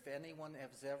instance, if anyone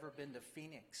has ever been to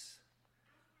Phoenix,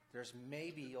 there's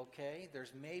maybe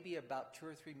about 2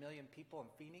 or 3 million people in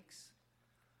Phoenix.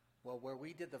 Well, where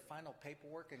we did the final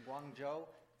paperwork in Guangzhou,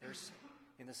 there's,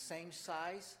 in the same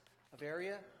size of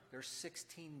area, there's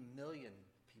 16 million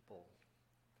people.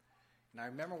 And I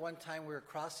remember one time we were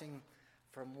crossing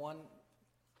from one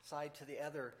side to the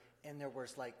other, and there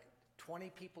was like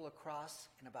 20 people across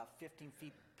and about 15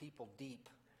 feet people deep,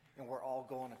 and we're all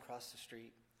going across the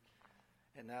street.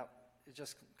 And that is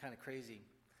just kind of crazy.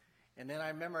 And then I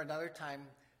remember another time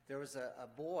there was a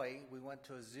boy, we went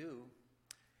to a zoo,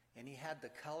 and he had the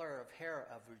color of hair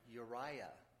of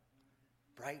Uriah,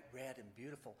 bright red and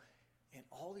beautiful. And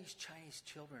all these Chinese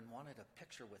children wanted a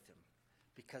picture with him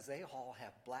because they all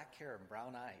have black hair and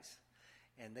brown eyes.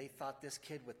 And they thought this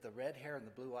kid with the red hair and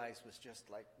the blue eyes was just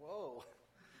like, whoa.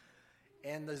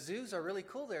 And the zoos are really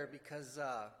cool there because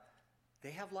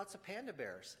they have lots of panda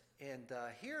bears. And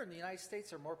here in the United States,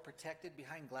 they're more protected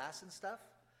behind glass and stuff.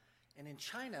 And in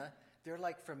China, they're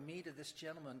like from me to this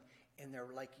gentleman, and they're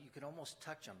like, you can almost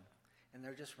touch them. And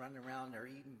they're just running around, they're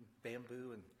eating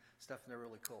bamboo and stuff, and they're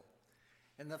really cool.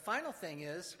 And the final thing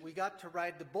is, we got to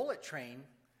ride the bullet train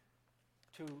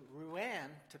to Rouen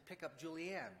to pick up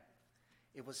Julianne.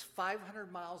 It was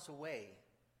 500 miles away,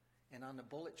 and on the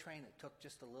bullet train, it took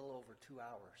just a little over 2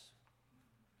 hours.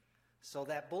 So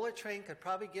that bullet train could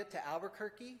probably get to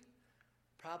Albuquerque,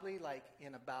 probably like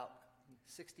in about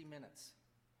 60 minutes.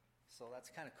 So that's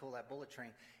kind of cool, that bullet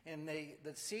train. And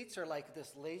the seats are like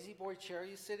this lazy boy chair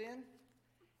you sit in,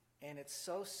 and it's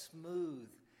so smooth.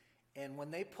 And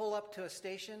when they pull up to a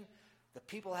station, the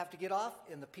people have to get off,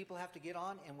 and the people have to get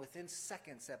on, and within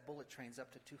seconds, that bullet train's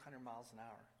up to 200 miles an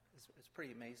hour. It's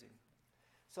pretty amazing.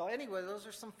 So anyway, those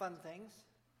are some fun things.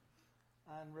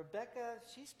 And Rebecca,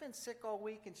 she's been sick all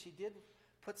week, and she did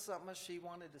put something she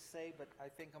wanted to say, but I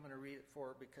think I'm going to read it for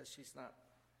her because she's not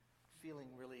feeling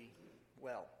really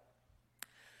well.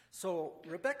 So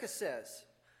Rebecca says,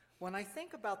 when I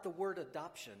think about the word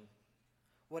adoption,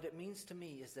 what it means to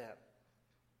me is that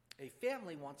a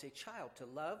family wants a child to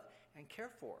love and care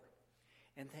for,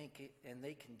 and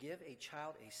they can give a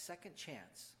child a second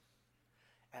chance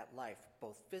at life,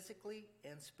 both physically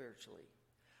and spiritually.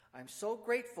 I'm so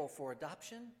grateful for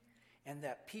adoption and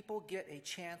that people get a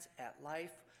chance at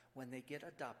life when they get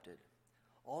adopted.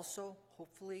 Also,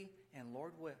 hopefully, and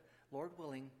Lord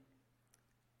willing,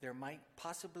 there might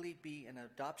possibly be an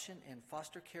adoption and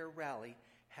foster care rally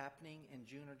happening in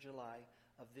June or July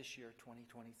of this year,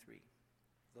 2023.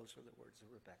 Those are the words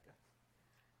of Rebecca.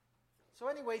 So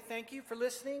anyway, thank you for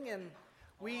listening, and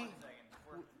Hold on a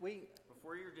second.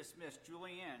 Before you're dismissed,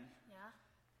 Julianne, Yeah.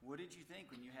 what did you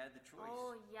think when you had the choice?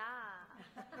 Oh, yeah.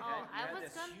 You Oh, had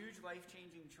this huge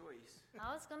life-changing choice. I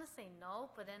was gonna say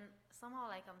no, but then somehow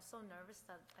like I'm so nervous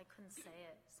that I couldn't say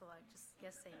it, so I just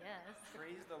guess say yes.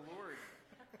 Praise the Lord.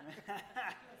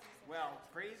 Well,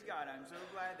 praise God. I'm so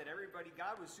glad that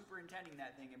God was superintending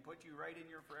that thing and put you right in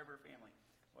your forever family.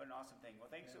 What an awesome thing. Well,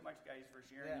 thanks so much, guys, for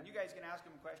sharing. Yeah. And you guys can ask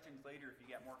them questions later if you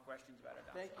got more questions about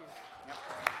adoption. thank you. Yep.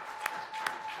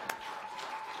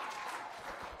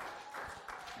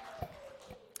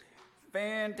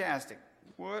 Fantastic.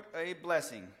 What a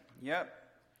blessing. Yep.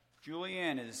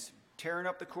 Julianne is tearing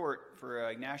up the court for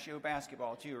Ignacio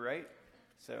basketball too, right?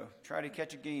 So try to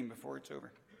catch a game before it's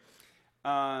over.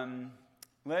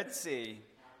 Let's see.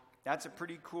 That's a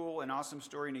pretty cool and awesome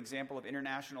story, an example of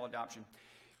international adoption.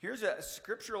 Here's a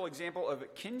scriptural example of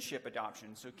kinship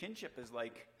adoption. So kinship is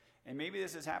like, and maybe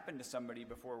this has happened to somebody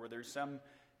before, where there's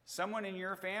someone in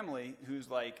your family who's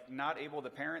like not able to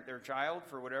parent their child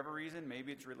for whatever reason.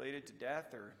 Maybe it's related to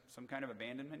death or some kind of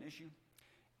abandonment issue.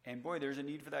 And boy, there's a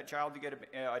need for that child to get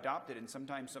adopted, and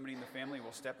sometimes somebody in the family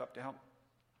will step up to help.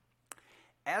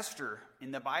 Esther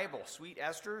in the Bible, sweet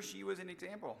Esther, she was an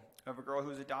example of a girl who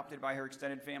was adopted by her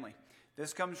extended family.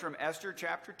 This comes from Esther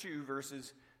chapter 2,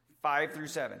 verses 5 through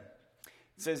 7. It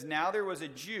says, now there was a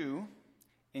Jew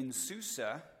in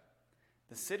Susa,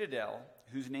 the citadel,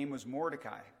 whose name was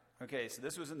Mordecai. Okay, so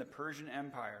this was in the Persian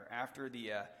Empire after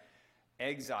the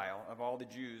exile of all the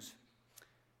Jews.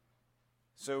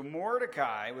 So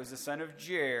Mordecai was the son of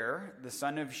Jair, the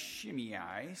son of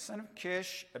Shimei, son of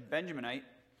Kish, a Benjaminite,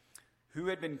 who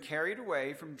had been carried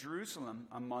away from Jerusalem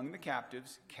among the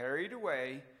captives, carried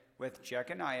away with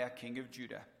Jeconiah, king of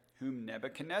Judah, whom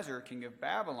Nebuchadnezzar, king of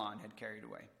Babylon, had carried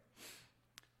away.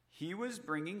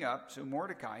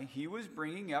 Mordecai, he was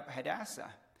bringing up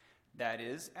Hadassah, that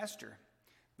is, Esther,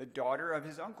 the daughter of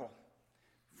his uncle,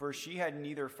 for she had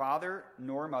neither father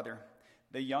nor mother.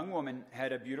 The young woman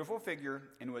had a beautiful figure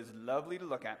and was lovely to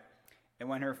look at. And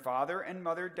when her father and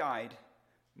mother died,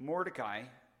 Mordecai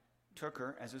took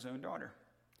her as his own daughter.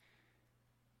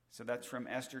 So that's from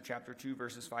Esther chapter 2,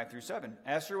 verses 5 through 7.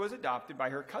 Esther was adopted by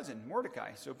her cousin,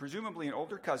 Mordecai, so presumably an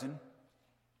older cousin,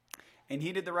 and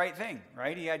he did the right thing,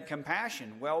 right? He had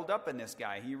compassion welled up in this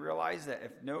guy. He realized that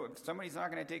if somebody's not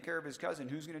going to take care of his cousin,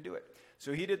 who's going to do it?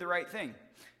 So he did the right thing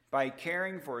by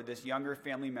caring for this younger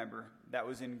family member that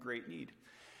was in great need.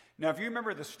 Now, if you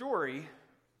remember the story,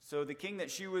 So the king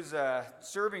that she was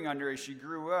serving under as she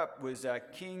grew up was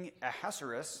King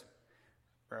Ahasuerus,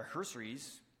 or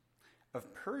Ahasuerus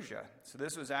of Persia. So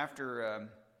this was after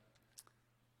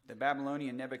the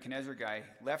Babylonian Nebuchadnezzar guy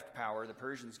left power. The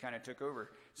Persians kind of took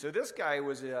over. So this guy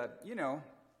was,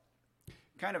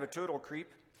 kind of a total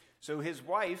creep. So his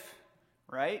wife,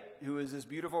 right, who was this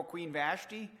beautiful Queen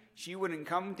Vashti, she wouldn't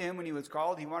come to him when he was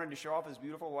called. He wanted to show off his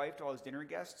beautiful wife to all his dinner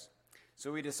guests.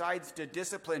 So he decides to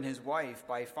discipline his wife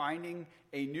by finding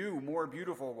a new, more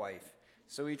beautiful wife.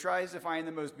 So he tries to find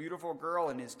the most beautiful girl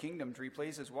in his kingdom to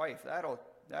replace his wife.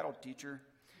 That'll teach her.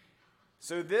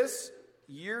 So this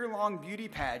year-long beauty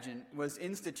pageant was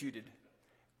instituted.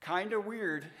 Kind of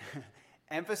weird.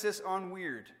 Emphasis on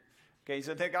weird. Okay,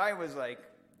 so the guy was like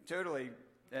totally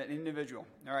an individual.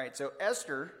 All right, so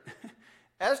Esther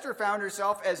found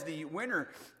herself as the winner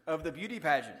of the beauty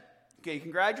pageant. Okay,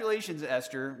 congratulations,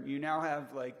 Esther. You now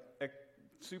have like a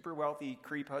super wealthy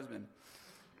creep husband.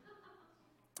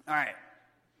 All right.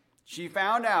 She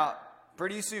found out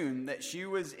pretty soon that she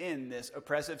was in this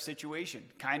oppressive situation,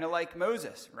 kind of like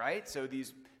Moses, right? So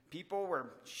these people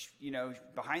were,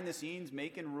 behind the scenes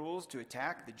making rules to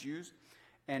attack the Jews.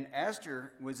 And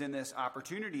Esther was in this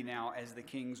opportunity now as the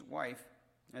king's wife,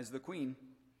 as the queen,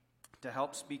 to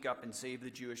help speak up and save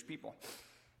the Jewish people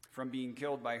from being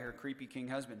killed by her creepy king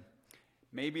husband.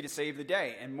 Maybe to save the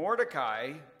day. And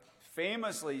Mordecai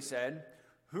famously said,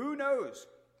 "Who knows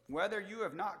whether you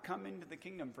have not come into the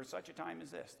kingdom for such a time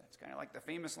as this?" That's kind of like the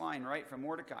famous line, right, from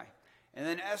Mordecai. And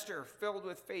then Esther, filled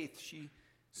with faith, she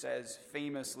says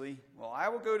famously, "Well, I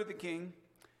will go to the king,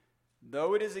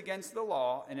 though it is against the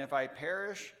law, and if I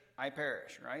perish, I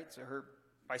perish," right? So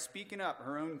by speaking up,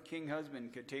 her own king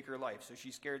husband could take her life. So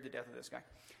she's scared to death of this guy.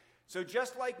 So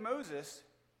just like Moses,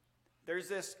 there's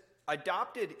this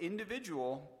adopted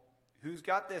individual who's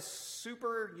got this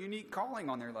super unique calling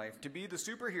on their life to be the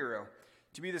superhero,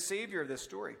 to be the savior of this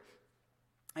story.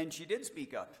 And she did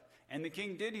speak up, and the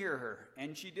king did hear her,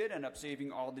 and she did end up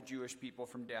saving all the Jewish people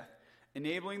from death,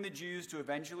 enabling the Jews to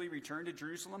eventually return to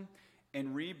Jerusalem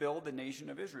and rebuild the nation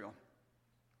of Israel.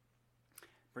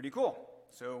 Pretty cool.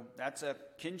 So that's a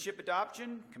kinship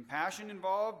adoption, compassion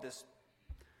involved. This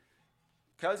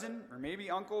cousin, or maybe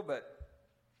uncle, but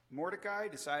Mordecai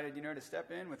decided, to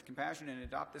step in with compassion and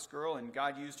adopt this girl, and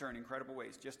God used her in incredible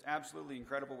ways, just absolutely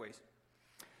incredible ways.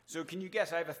 So can you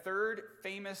guess? I have a third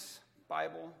famous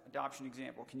Bible adoption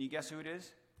example. Can you guess who it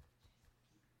is?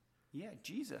 Yeah,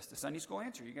 Jesus, the Sunday school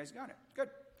answer. You guys got it. Good.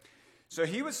 So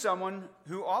he was someone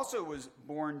who also was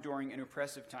born during an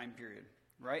oppressive time period,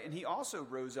 right? And he also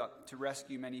rose up to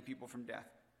rescue many people from death.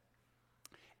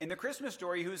 In the Christmas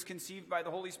story, he was conceived by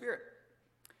the Holy Spirit,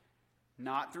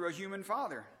 not through a human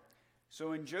father.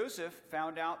 So when Joseph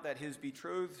found out that his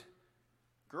betrothed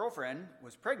girlfriend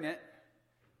was pregnant,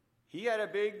 he had a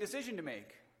big decision to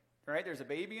make, right? There's a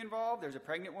baby involved, there's a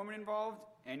pregnant woman involved,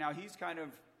 and now he's kind of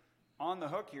on the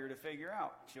hook here to figure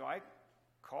out, should I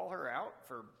call her out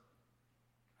for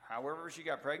however she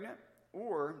got pregnant,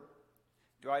 or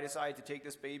do I decide to take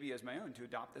this baby as my own, to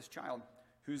adopt this child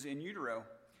who's in utero?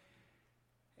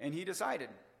 And he decided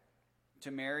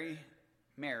to marry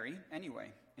Mary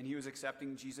anyway, and he was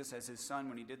accepting Jesus as his son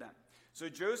when he did that. So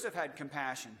Joseph had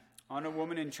compassion on a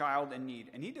woman and child in need,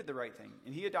 and he did the right thing,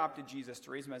 and he adopted Jesus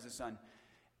to raise him as his son.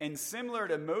 And similar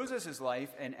to Moses'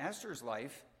 life and Esther's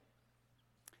life,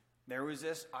 there was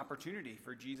this opportunity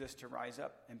for Jesus to rise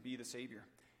up and be the Savior.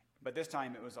 But this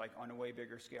time it was like on a way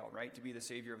bigger scale, right? To be the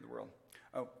Savior of the world.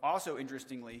 Oh, also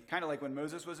interestingly, kind of like when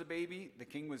Moses was a baby, the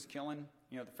king was killing,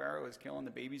 the Pharaoh was killing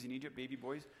the babies in Egypt, baby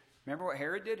boys. Remember what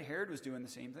Herod did? Herod was doing the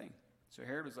same thing. So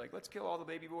Herod was like, let's kill all the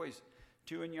baby boys,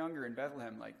 2 and younger in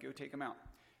Bethlehem, go take them out.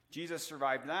 Jesus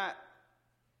survived that,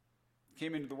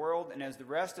 came into the world, and as the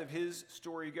rest of his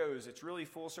story goes, it's really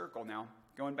full circle now,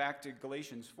 going back to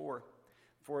Galatians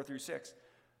 4:4-6.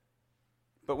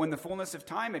 But when the fullness of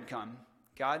time had come,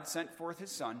 God sent forth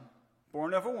his Son,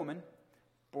 born of a woman,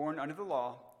 born under the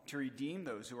law, to redeem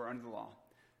those who are under the law,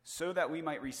 so that we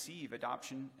might receive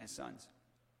adoption as sons.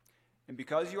 And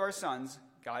because you are sons,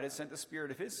 God has sent the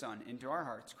Spirit of his Son into our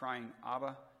hearts, crying,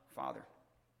 Abba, Father.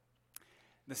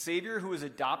 The Savior who was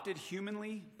adopted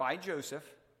humanly by Joseph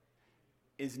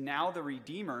is now the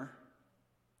Redeemer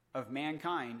of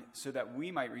mankind so that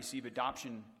we might receive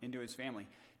adoption into his family.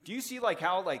 Do you see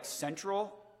how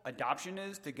central adoption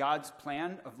is to God's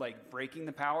plan of breaking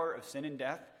the power of sin and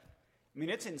death? I mean,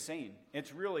 it's insane.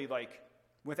 It's really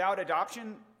without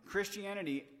adoption,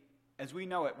 Christianity as we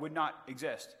know it would not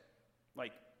exist,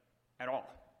 at all.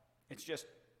 It's just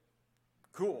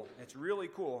cool. It's really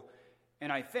cool.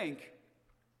 And I think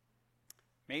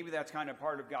maybe that's kind of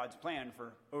part of God's plan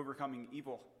for overcoming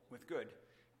evil with good,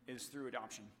 is through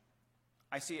adoption.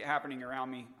 I see it happening around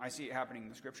me. I see it happening in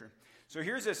the Scripture. So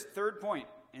here's this third point,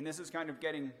 and this is kind of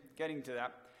getting to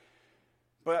that.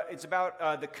 But it's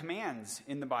about the commands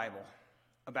in the Bible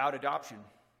about adoption.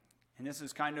 And this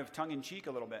is kind of tongue-in-cheek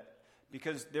a little bit,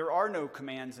 because there are no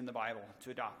commands in the Bible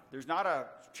to adopt. There's not a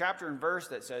chapter and verse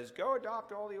that says, go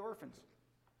adopt all the orphans.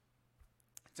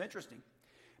 It's interesting.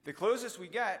 The closest we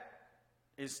get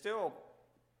is still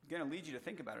going to lead you to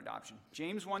think about adoption.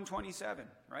 James 1:27,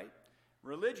 right?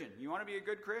 Religion. You want to be a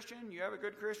good Christian? You have a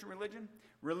good Christian religion?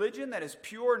 Religion that is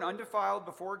pure and undefiled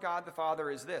before God the Father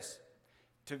is this: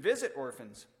 to visit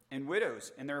orphans and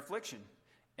widows in their affliction,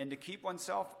 and to keep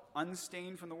oneself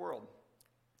unstained from the world.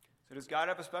 So does God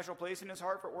have a special place in his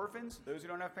heart for orphans, those who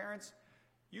don't have parents?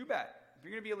 You bet. If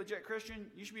you're going to be a legit Christian,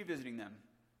 you should be visiting them.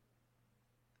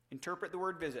 Interpret the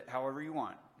word visit however you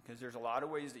want, because there's a lot of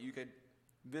ways that you could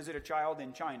visit a child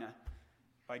in China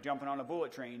by jumping on a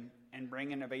bullet train and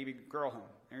bringing a baby girl home.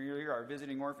 There you are,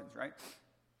 visiting orphans, right?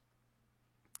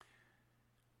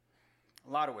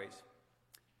 A lot of ways.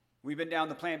 We've been down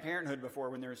to Planned Parenthood before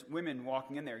when there's women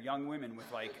walking in there, young women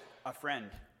with like a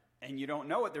friend, and you don't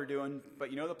know what they're doing,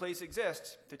 but you know the place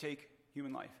exists to take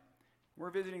human life. We're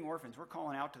visiting orphans. We're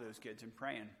calling out to those kids and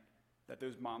praying that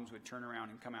those moms would turn around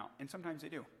and come out. And sometimes they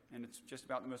do. And it's just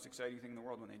about the most exciting thing in the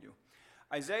world when they do.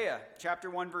 Isaiah chapter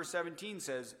 1, verse 17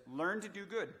 says, learn to do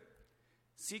good,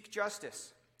 seek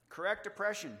justice, correct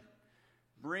oppression,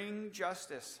 bring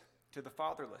justice to the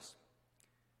fatherless,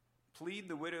 plead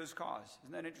the widow's cause.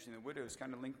 Isn't that interesting? The widows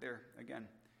kind of linked there again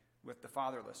with the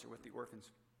fatherless or with the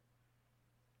orphans.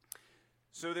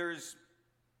 So there's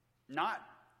not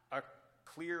a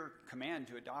clear command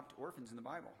to adopt orphans in the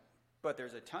Bible, but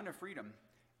there's a ton of freedom.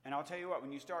 And I'll tell you what,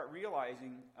 when you start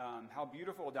realizing how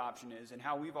beautiful adoption is and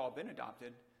how we've all been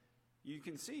adopted, you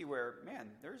can see where, man,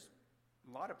 there's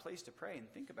a lot of place to pray and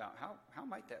think about how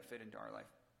might that fit into our life.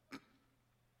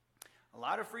 A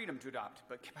lot of freedom to adopt,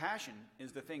 but compassion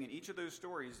is the thing. In each of those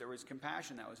stories, there was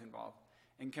compassion that was involved.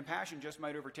 And compassion just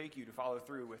might overtake you to follow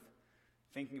through with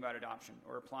thinking about adoption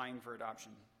or applying for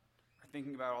adoption or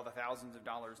thinking about all the thousands of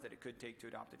dollars that it could take to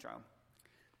adopt a child.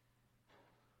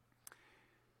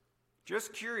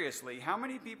 Just curiously, how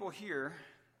many people here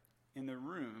in the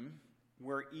room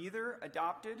were either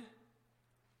adopted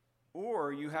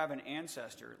or you have an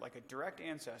ancestor, like a direct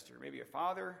ancestor, maybe a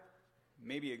father,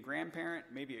 maybe a grandparent,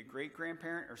 maybe a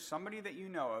great-grandparent, or somebody that you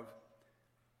know of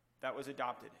that was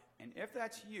adopted? And if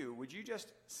that's you, would you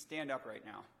just stand up right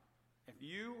now? If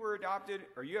you were adopted,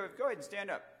 or you have, go ahead and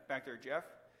stand up back there, Jeff.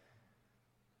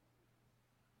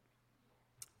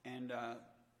 And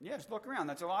yeah, just look around.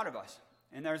 That's a lot of us.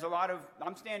 And there's a lot of,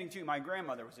 I'm standing too, my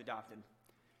grandmother was adopted.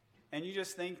 And you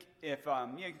just think, if, yeah,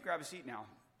 you can grab a seat now.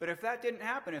 But if that didn't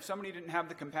happen, if somebody didn't have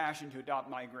the compassion to adopt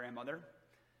my grandmother,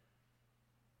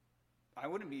 I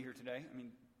wouldn't be here today. I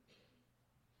mean,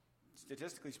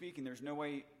 statistically speaking, there's no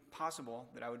way possible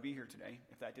that I would be here today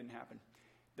if that didn't happen.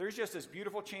 There's just this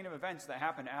beautiful chain of events that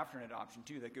happen after an adoption,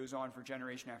 too, that goes on for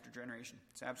generation after generation.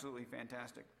 It's absolutely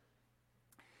fantastic.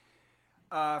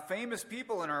 Famous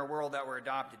people in our world that were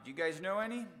adopted. Do you guys know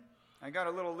any? I got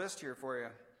a little list here for you.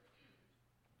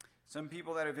 Some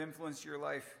people that have influenced your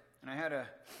life. And I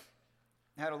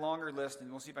had a longer list, and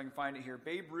we'll see if I can find it here.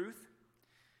 Babe Ruth,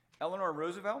 Eleanor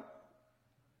Roosevelt.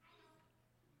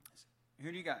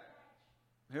 Who do you got?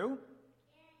 Who?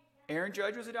 Aaron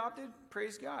Judge was adopted?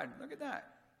 Praise God. Look at that.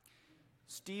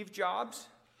 Steve Jobs.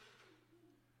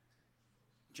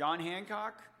 John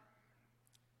Hancock,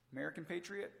 American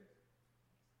patriot.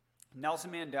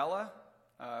 Nelson Mandela,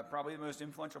 probably the most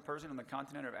influential person on the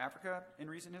continent of Africa in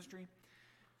recent history.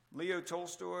 Leo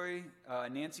Tolstoy,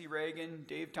 Nancy Reagan,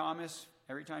 Dave Thomas.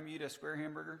 Every time you eat a square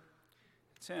hamburger,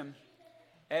 it's him.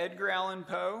 Edgar Allan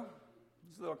Poe.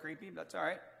 He's a little creepy, but that's all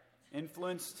right.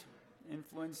 Influenced,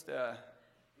 it's all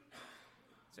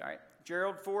right.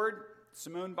 Gerald Ford,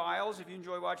 Simone Biles, if you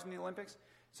enjoy watching the Olympics.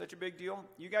 Such a big deal.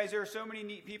 You guys, there are so many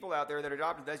neat people out there that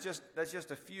adopted. That's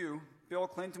just a few. Bill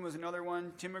Clinton was another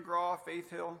one. Tim McGraw, Faith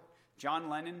Hill, John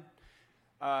Lennon.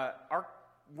 Our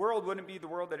world wouldn't be the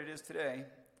world that it is today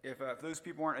if those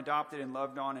people weren't adopted and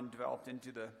loved on and developed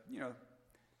into the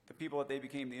people that they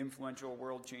became, the influential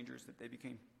world changers that they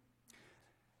became.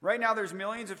 Right now, there's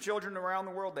millions of children around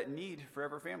the world that need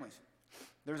forever families.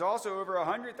 There's also over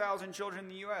 100,000 children in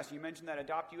the U.S. You mentioned that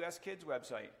Adopt U.S. Kids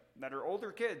website that are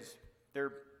older kids.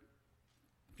 They're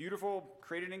beautiful,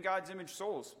 created in God's image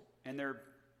souls, and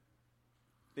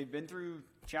they've been through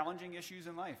challenging issues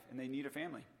in life, and they need a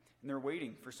family, and they're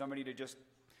waiting for somebody to just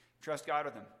trust God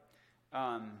with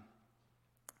them.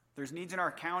 There's needs in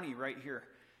our county right here.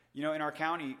 In our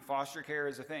county, foster care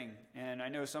is a thing, and I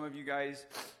know some of you guys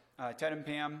Ted and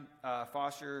Pam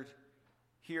fostered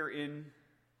here in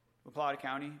La Plata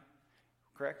County,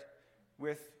 correct?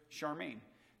 With Charmaine.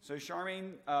 So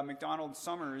Charmaine McDonald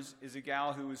Summers is a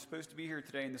gal who was supposed to be here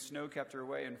today, and the snow kept her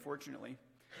away, unfortunately.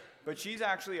 But she's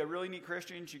actually a really neat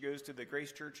Christian. She goes to the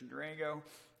Grace Church in Durango,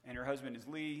 and her husband is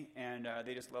Lee, and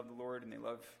they just love the Lord, and they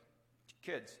love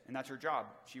kids, and that's her job.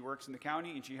 She works in the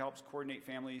county, and she helps coordinate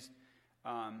families.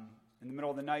 In the middle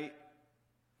of the night,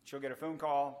 she'll get a phone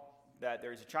call that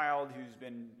there's a child who's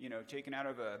been, taken out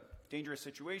of a dangerous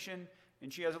situation,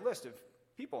 and she has a list of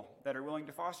people that are willing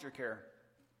to foster care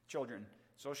children.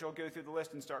 So she'll go through the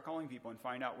list and start calling people and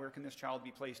find out where can this child be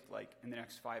placed, in the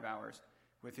next 5 hours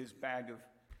with his bag of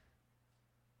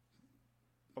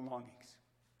belongings.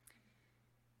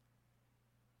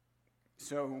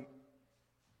 So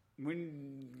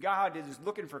when God is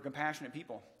looking for compassionate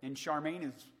people, and Charmaine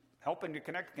is helping to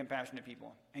connect compassionate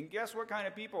people, and guess what kind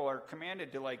of people are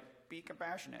commanded to be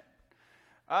compassionate?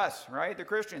 Us, right? The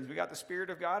Christians. We got the Spirit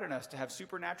of God in us to have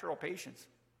supernatural patience.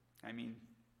 I mean,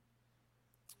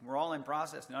 we're all in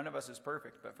process. None of us is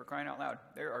perfect, but for crying out loud,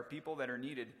 there are people that are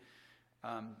needed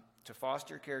to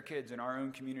foster care kids in our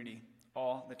own community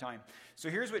all the time. So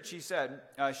here's what she said.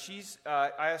 I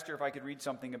asked her if I could read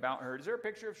something about her. Is there a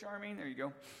picture of Charmaine? There you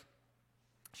go.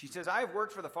 She says, I have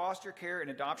worked for the foster care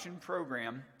and adoption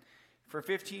program for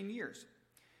 15 years.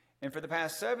 And for the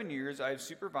past 7 years, I have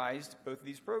supervised both of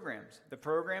these programs. The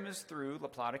program is through La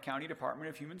Plata County Department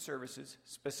of Human Services,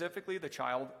 specifically the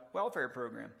Child Welfare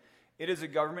Program. It is a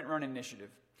government-run initiative.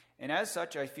 And as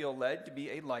such, I feel led to be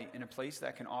a light in a place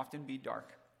that can often be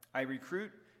dark. I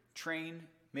recruit, train,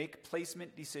 make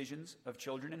placement decisions of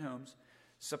children in homes,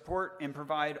 support and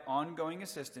provide ongoing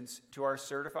assistance to our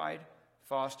certified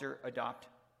foster adopt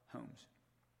homes.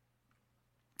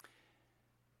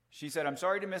 She said, I'm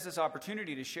sorry to miss this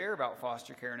opportunity to share about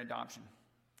foster care and adoption.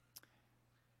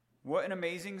 What an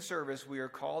amazing service we are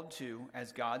called to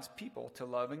as God's people to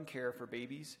love and care for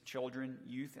babies, children,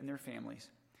 youth, and their families.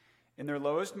 In their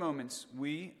lowest moments,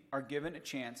 we are given a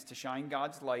chance to shine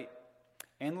God's light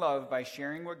and love by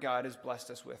sharing what God has blessed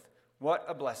us with. What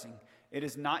a blessing. It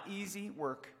is not easy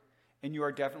work, and you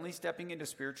are definitely stepping into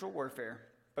spiritual warfare,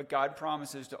 but God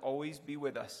promises to always be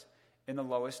with us in the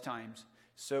lowest times.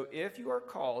 So if you are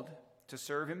called to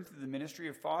serve him through the ministry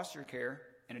of foster care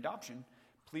and adoption,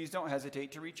 please don't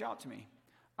hesitate to reach out to me.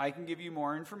 I can give you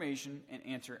more information and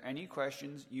answer any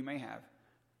questions you may have.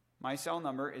 My cell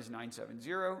number is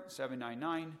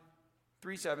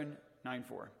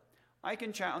 970-799-3794. I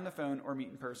can chat on the phone or meet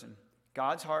in person.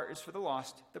 God's heart is for the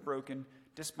lost, the broken,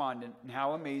 despondent, and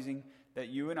how amazing that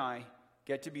you and I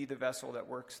get to be the vessel that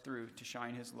works through to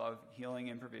shine his love, healing,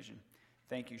 and provision.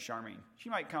 Thank you, Charmaine. She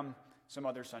might come some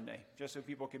other Sunday, just so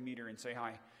people can meet her and say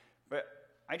hi. But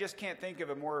I just can't think of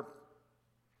a more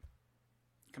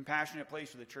compassionate place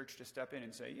for the church to step in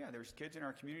and say, yeah, there's kids in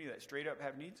our community that straight up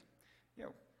have needs.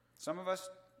 Some of us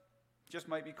just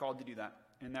might be called to do that,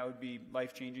 and that would be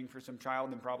life-changing for some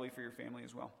child and probably for your family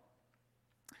as well.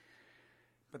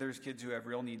 But there's kids who have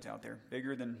real needs out there,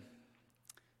 bigger than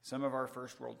some of our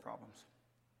first world problems.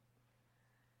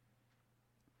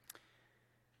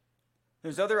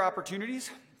 There's other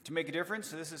opportunities to make a difference.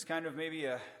 So this is kind of maybe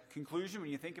a conclusion when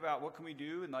you think about what can we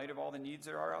do in light of all the needs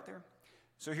that are out there.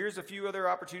 So here's a few other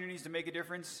opportunities to make a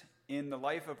difference in the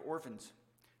life of orphans,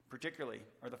 particularly,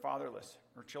 or the fatherless,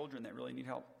 or children that really need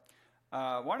help.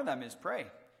 One of them is pray.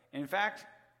 In fact,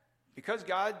 because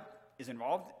God is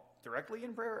involved directly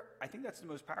in prayer, I think that's the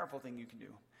most powerful thing you can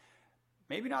do.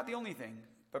 Maybe not the only thing,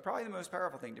 but probably the most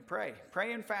powerful thing, to pray.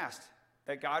 Pray and fast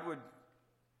that God would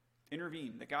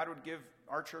intervene, that God would give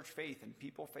our church faith and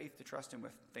people faith to trust him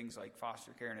with things like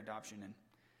foster care and adoption. And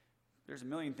there's a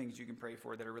million things you can pray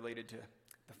for that are related to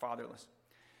the fatherless.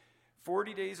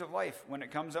 40 Days of Life, when it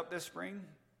comes up this spring,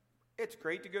 it's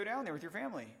great to go down there with your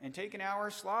family and take an hour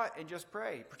slot and just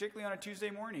pray, particularly on a Tuesday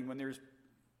morning when there's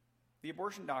the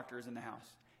abortion doctors in the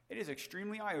house. It is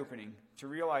extremely eye-opening to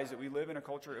realize that we live in a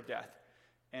culture of death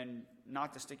and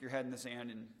not to stick your head in the sand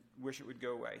and wish it would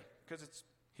go away, because it's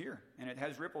here and it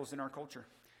has ripples in our culture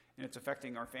and it's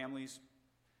affecting our families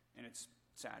and it's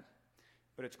sad,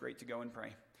 but it's great to go and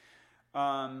pray.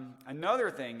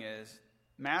 Another thing is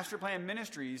Master Plan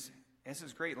Ministries. This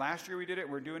is great. Last year we did it.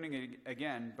 We're doing it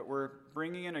again, but we're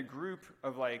bringing in a group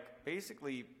of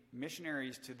basically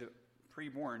missionaries to the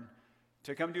preborn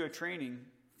to come do a training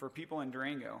for people in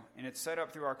Durango, and it's set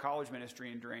up through our college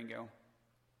ministry in Durango.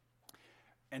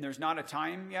 And there's not a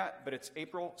time yet, but it's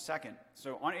April 2nd.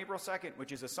 So on April 2nd,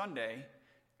 which is a Sunday,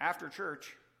 after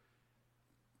church,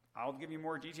 I'll give you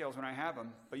more details when I have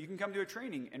them, but you can come to a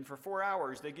training, and for 4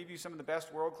 hours, they give you some of the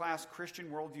best world-class Christian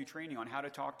worldview training on how to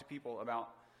talk to people about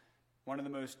one of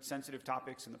the most sensitive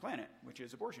topics on the planet, which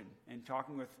is abortion. And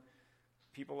talking with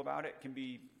people about it can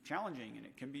be challenging and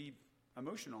it can be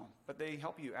emotional, but they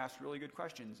help you ask really good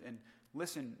questions and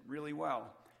listen really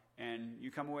well. And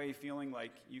you come away feeling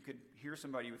like you could hear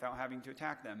somebody without having to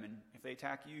attack them. And if they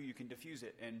attack you, you can diffuse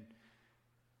it. And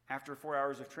after 4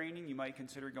 hours of training, you might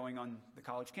consider going on the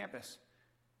college campus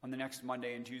on the next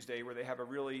Monday and Tuesday, where they have a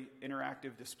really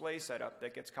interactive display set up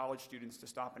that gets college students to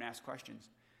stop and ask questions.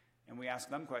 And we ask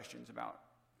them questions about,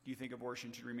 do you think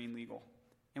abortion should remain legal?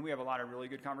 And we have a lot of really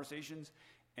good conversations,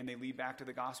 and they lead back to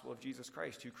the gospel of Jesus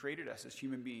Christ, who created us as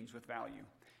human beings with value.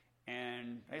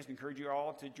 And I just encourage you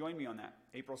all to join me on that,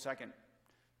 April 2nd,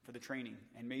 for the training,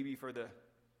 and maybe for the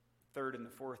 3rd and the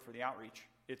 4th for the outreach.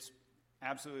 It's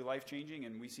absolutely life-changing,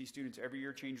 and we see students every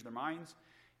year change their minds,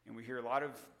 and we hear a lot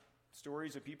of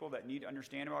stories of people that need to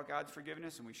understand about God's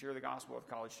forgiveness, and we share the gospel with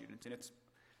college students. And it's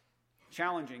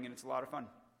challenging, and it's a lot of fun.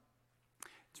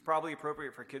 It's probably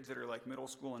appropriate for kids that are like middle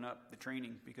school and up, the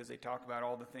training, because they talk about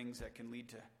all the things that can lead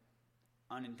to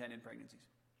unintended pregnancies.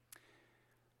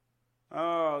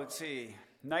 Oh, let's see.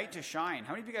 Night to Shine.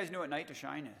 How many of you guys know what Night to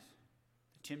Shine is?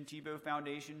 The Tim Tebow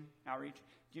Foundation outreach.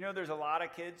 Do you know there's a lot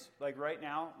of kids, like right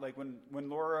now, like when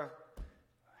Laura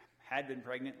had been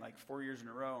pregnant, like 4 years in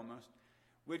a row almost,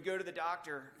 we'd go to the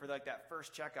doctor for like that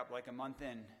first checkup like a month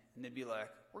in, and they'd be like,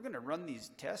 we're going to run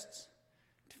these tests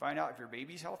to find out if your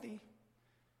baby's healthy.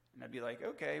 And I'd be like,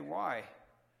 okay, why?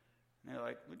 And they're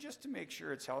like, well, just to make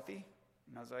sure it's healthy.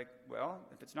 And I was like, well,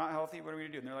 if it's not healthy, what are we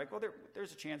going to do? And they're like, well,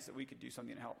 there's a chance that we could do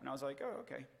something to help. And I was like, oh,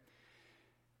 okay.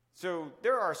 So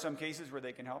there are some cases where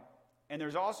they can help. And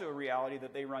there's also a reality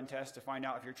that they run tests to find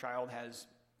out if your child has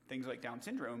things like Down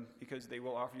syndrome, because they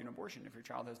will offer you an abortion if your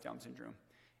child has Down syndrome,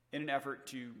 in an effort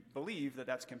to believe that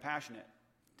that's compassionate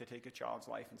to take a child's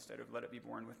life instead of let it be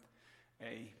born with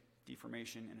a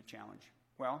deformation and a challenge.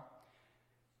 Well,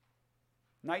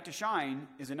 Night to Shine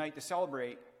is a night to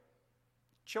celebrate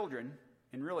children,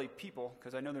 and really people,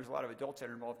 because I know there's a lot of adults that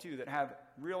are involved too, that have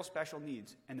real special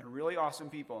needs, and they're really awesome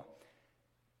people.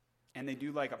 And they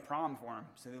do like a prom for them.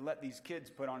 So they let these kids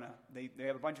put on they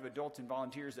have a bunch of adults and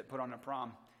volunteers that put on a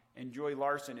prom. And Joy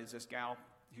Larson is this gal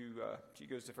who, she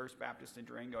goes to First Baptist in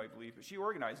Durango, I believe, but she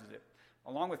organizes it,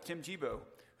 along with Tim Tebow,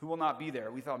 who will not be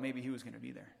there. We thought maybe he was going to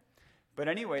be there. But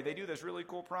anyway, they do this really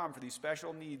cool prom for these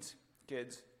special needs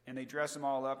kids, and they dress them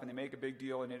all up, and they make a big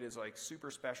deal, and it is like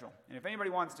super special. And if anybody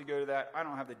wants to go to that, I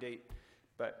don't have the date,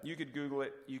 but you could Google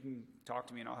it. You can talk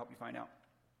to me, and I'll help you find out.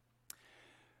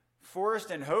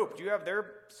 Forest and Hope. Do you have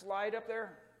their slide up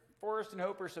there? Forest and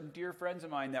Hope are some dear friends of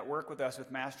mine that work with us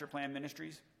with Master Plan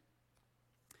Ministries.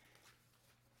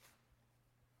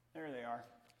 There they are.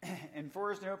 And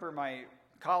Forest and Hope are my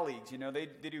colleagues. You know, they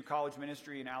do college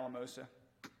ministry in Alamosa.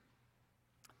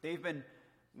 They've been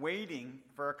waiting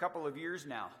for a couple of years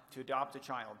now to adopt a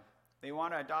child. They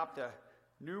want to adopt a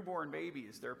newborn baby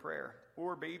is their prayer,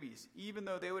 or babies, even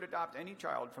though they would adopt any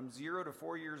child from 0 to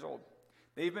 4 years old.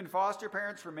 They've been foster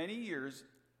parents for many years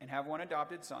and have one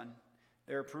adopted son.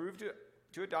 They're approved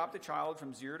to adopt a child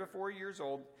from 0 to 4 years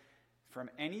old from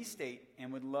any state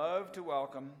and would love to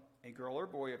welcome a girl or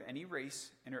boy of any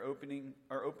race and are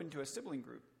open to a sibling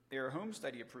group. They are home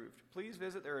study approved. Please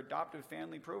visit their adoptive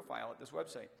family profile at this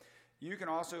website. You can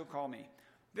also call me.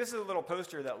 This is a little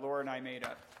poster that Laura and I made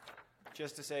up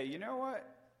just to say, you know what?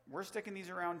 We're sticking these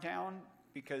around town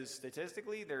because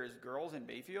statistically there's girls in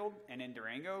Bayfield and in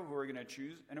Durango who are going to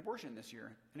choose an abortion this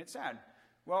year. And it's sad.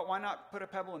 Well, why not put a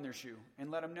pebble in their shoe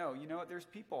and let them know, you know what? There's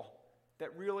people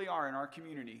that really are in our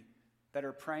community that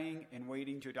are praying and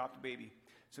waiting to adopt a baby.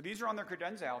 So these are on their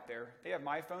credenza out there. They have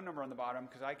my phone number on the bottom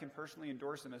because I can personally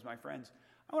endorse them as my friends.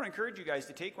 I want to encourage you guys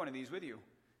to take one of these with you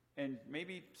and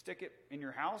maybe stick it in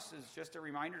your house as just a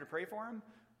reminder to pray for them,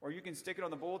 or you can stick it on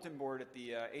the bulletin board at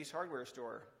the Ace Hardware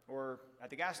store or at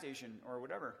the gas station or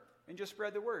whatever, and just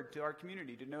spread the word to our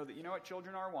community to know that, you know what,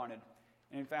 children are wanted.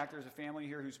 And in fact, there's a family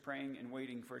here who's praying and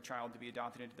waiting for a child to be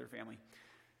adopted into their family.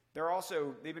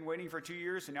 They've been waiting for 2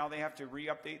 years, and now they have to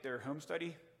re-update their home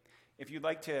study. If you'd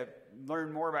like to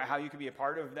learn more about how you can be a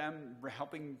part of them,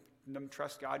 helping them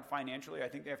trust God financially, I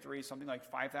think they have to raise something like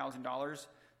 $5,000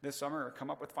 this summer, or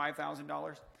come up with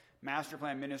 $5,000. Master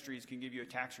Plan Ministries can give you a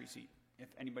tax receipt if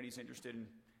anybody's interested in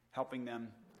helping them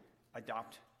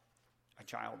adopt a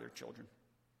child or children.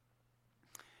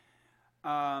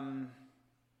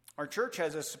 Our church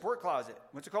has a support closet.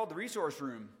 What's it called? The resource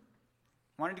room.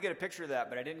 I wanted to get a picture of that,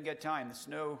 but I didn't get time. The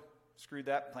snow screwed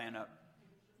that plan up.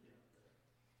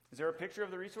 Is there a picture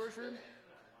of the resource room?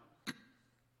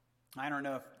 I don't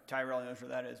know if Tyrell knows where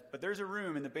that is, but there's a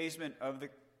room in the basement of the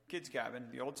kids' cabin,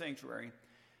 the old sanctuary,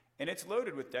 and it's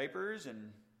loaded with diapers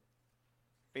and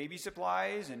baby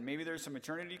supplies, and maybe there's some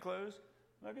maternity clothes.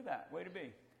 Look at that. Way to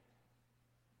be.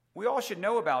 We all should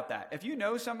know about that. If you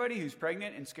know somebody who's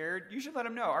pregnant and scared, you should let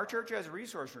them know. Our church has a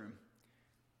resource room.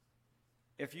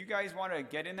 If you guys want to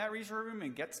get in that resource room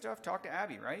and get stuff, talk to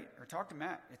Abby, right? Or talk to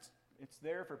Matt. It's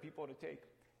there for people to take.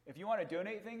 If you want to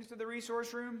donate things to the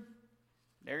resource room,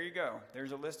 there you go.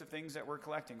 There's a list of things that we're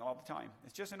collecting all the time.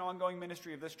 It's just an ongoing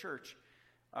ministry of this church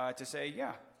to say,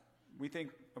 yeah, we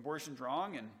think abortion's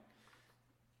wrong and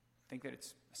think that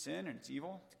it's a sin and it's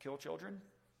evil to kill children.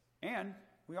 And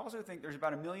we also think there's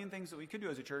about 1 million things that we could do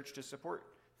as a church to support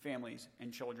families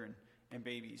and children and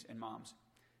babies and moms.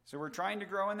 So we're trying to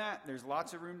grow in that. There's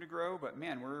lots of room to grow, but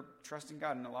man, we're trusting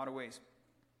God in a lot of ways.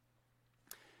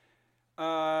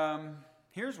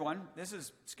 Here's one. This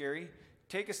is scary.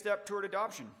 Take a step toward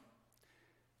adoption.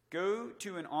 Go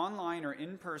to an online or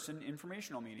in-person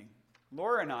informational meeting.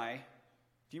 Laura and I,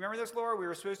 do you remember this, Laura? We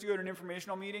were supposed to go to an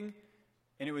informational meeting,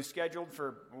 and it was scheduled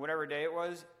for whatever day it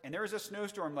was, and there was a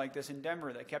snowstorm like this in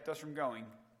Denver that kept us from going,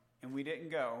 and we didn't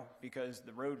go because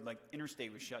the road, like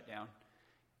interstate, was shut down.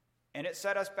 And it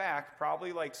set us back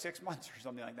probably like 6 months or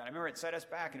something like that. I remember it set us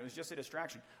back, and it was just a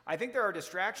distraction. I think there are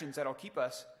distractions that'll keep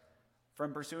us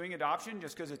from pursuing adoption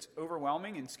just because it's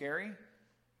overwhelming and scary.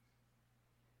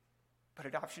 But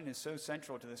adoption is so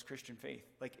central to this Christian faith.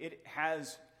 Like, it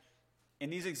has, in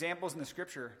these examples in the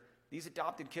scripture, these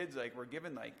adopted kids, like, were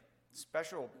given like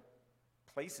special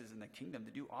places in the kingdom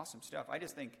to do awesome stuff. I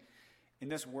just think in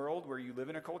this world where you live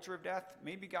in a culture of death,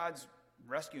 maybe God's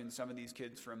rescuing some of these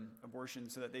kids from abortion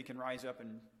so that they can rise up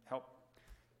and help,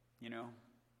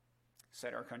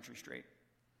 set our country straight.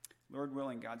 Lord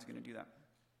willing, God's going to do that.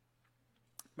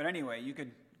 But anyway, you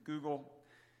could Google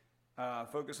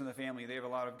Focus on the Family. They have a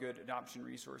lot of good adoption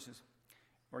resources.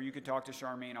 Or you could talk to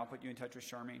Charmaine. I'll put you in touch with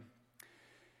Charmaine.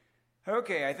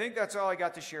 Okay, I think that's all I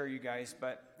got to share, you guys.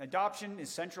 But adoption is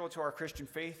central to our Christian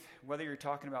faith, whether you're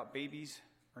talking about babies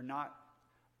or not.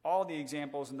 All the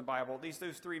examples in the Bible, at least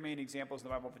those 3 main examples in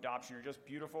the Bible of adoption, are just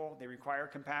beautiful. They require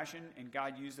compassion, and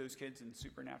God used those kids in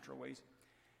supernatural ways.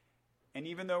 And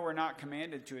even though we're not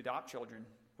commanded to adopt children,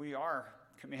 we are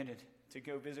commanded to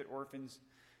go visit orphans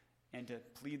and to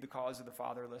plead the cause of the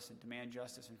fatherless and demand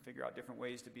justice and figure out different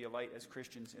ways to be a light as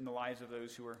Christians in the lives of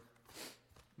those who are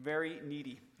very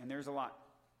needy. And there's a lot.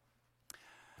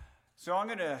 So I'm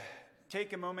going to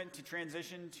take a moment to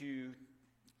transition to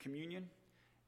communion.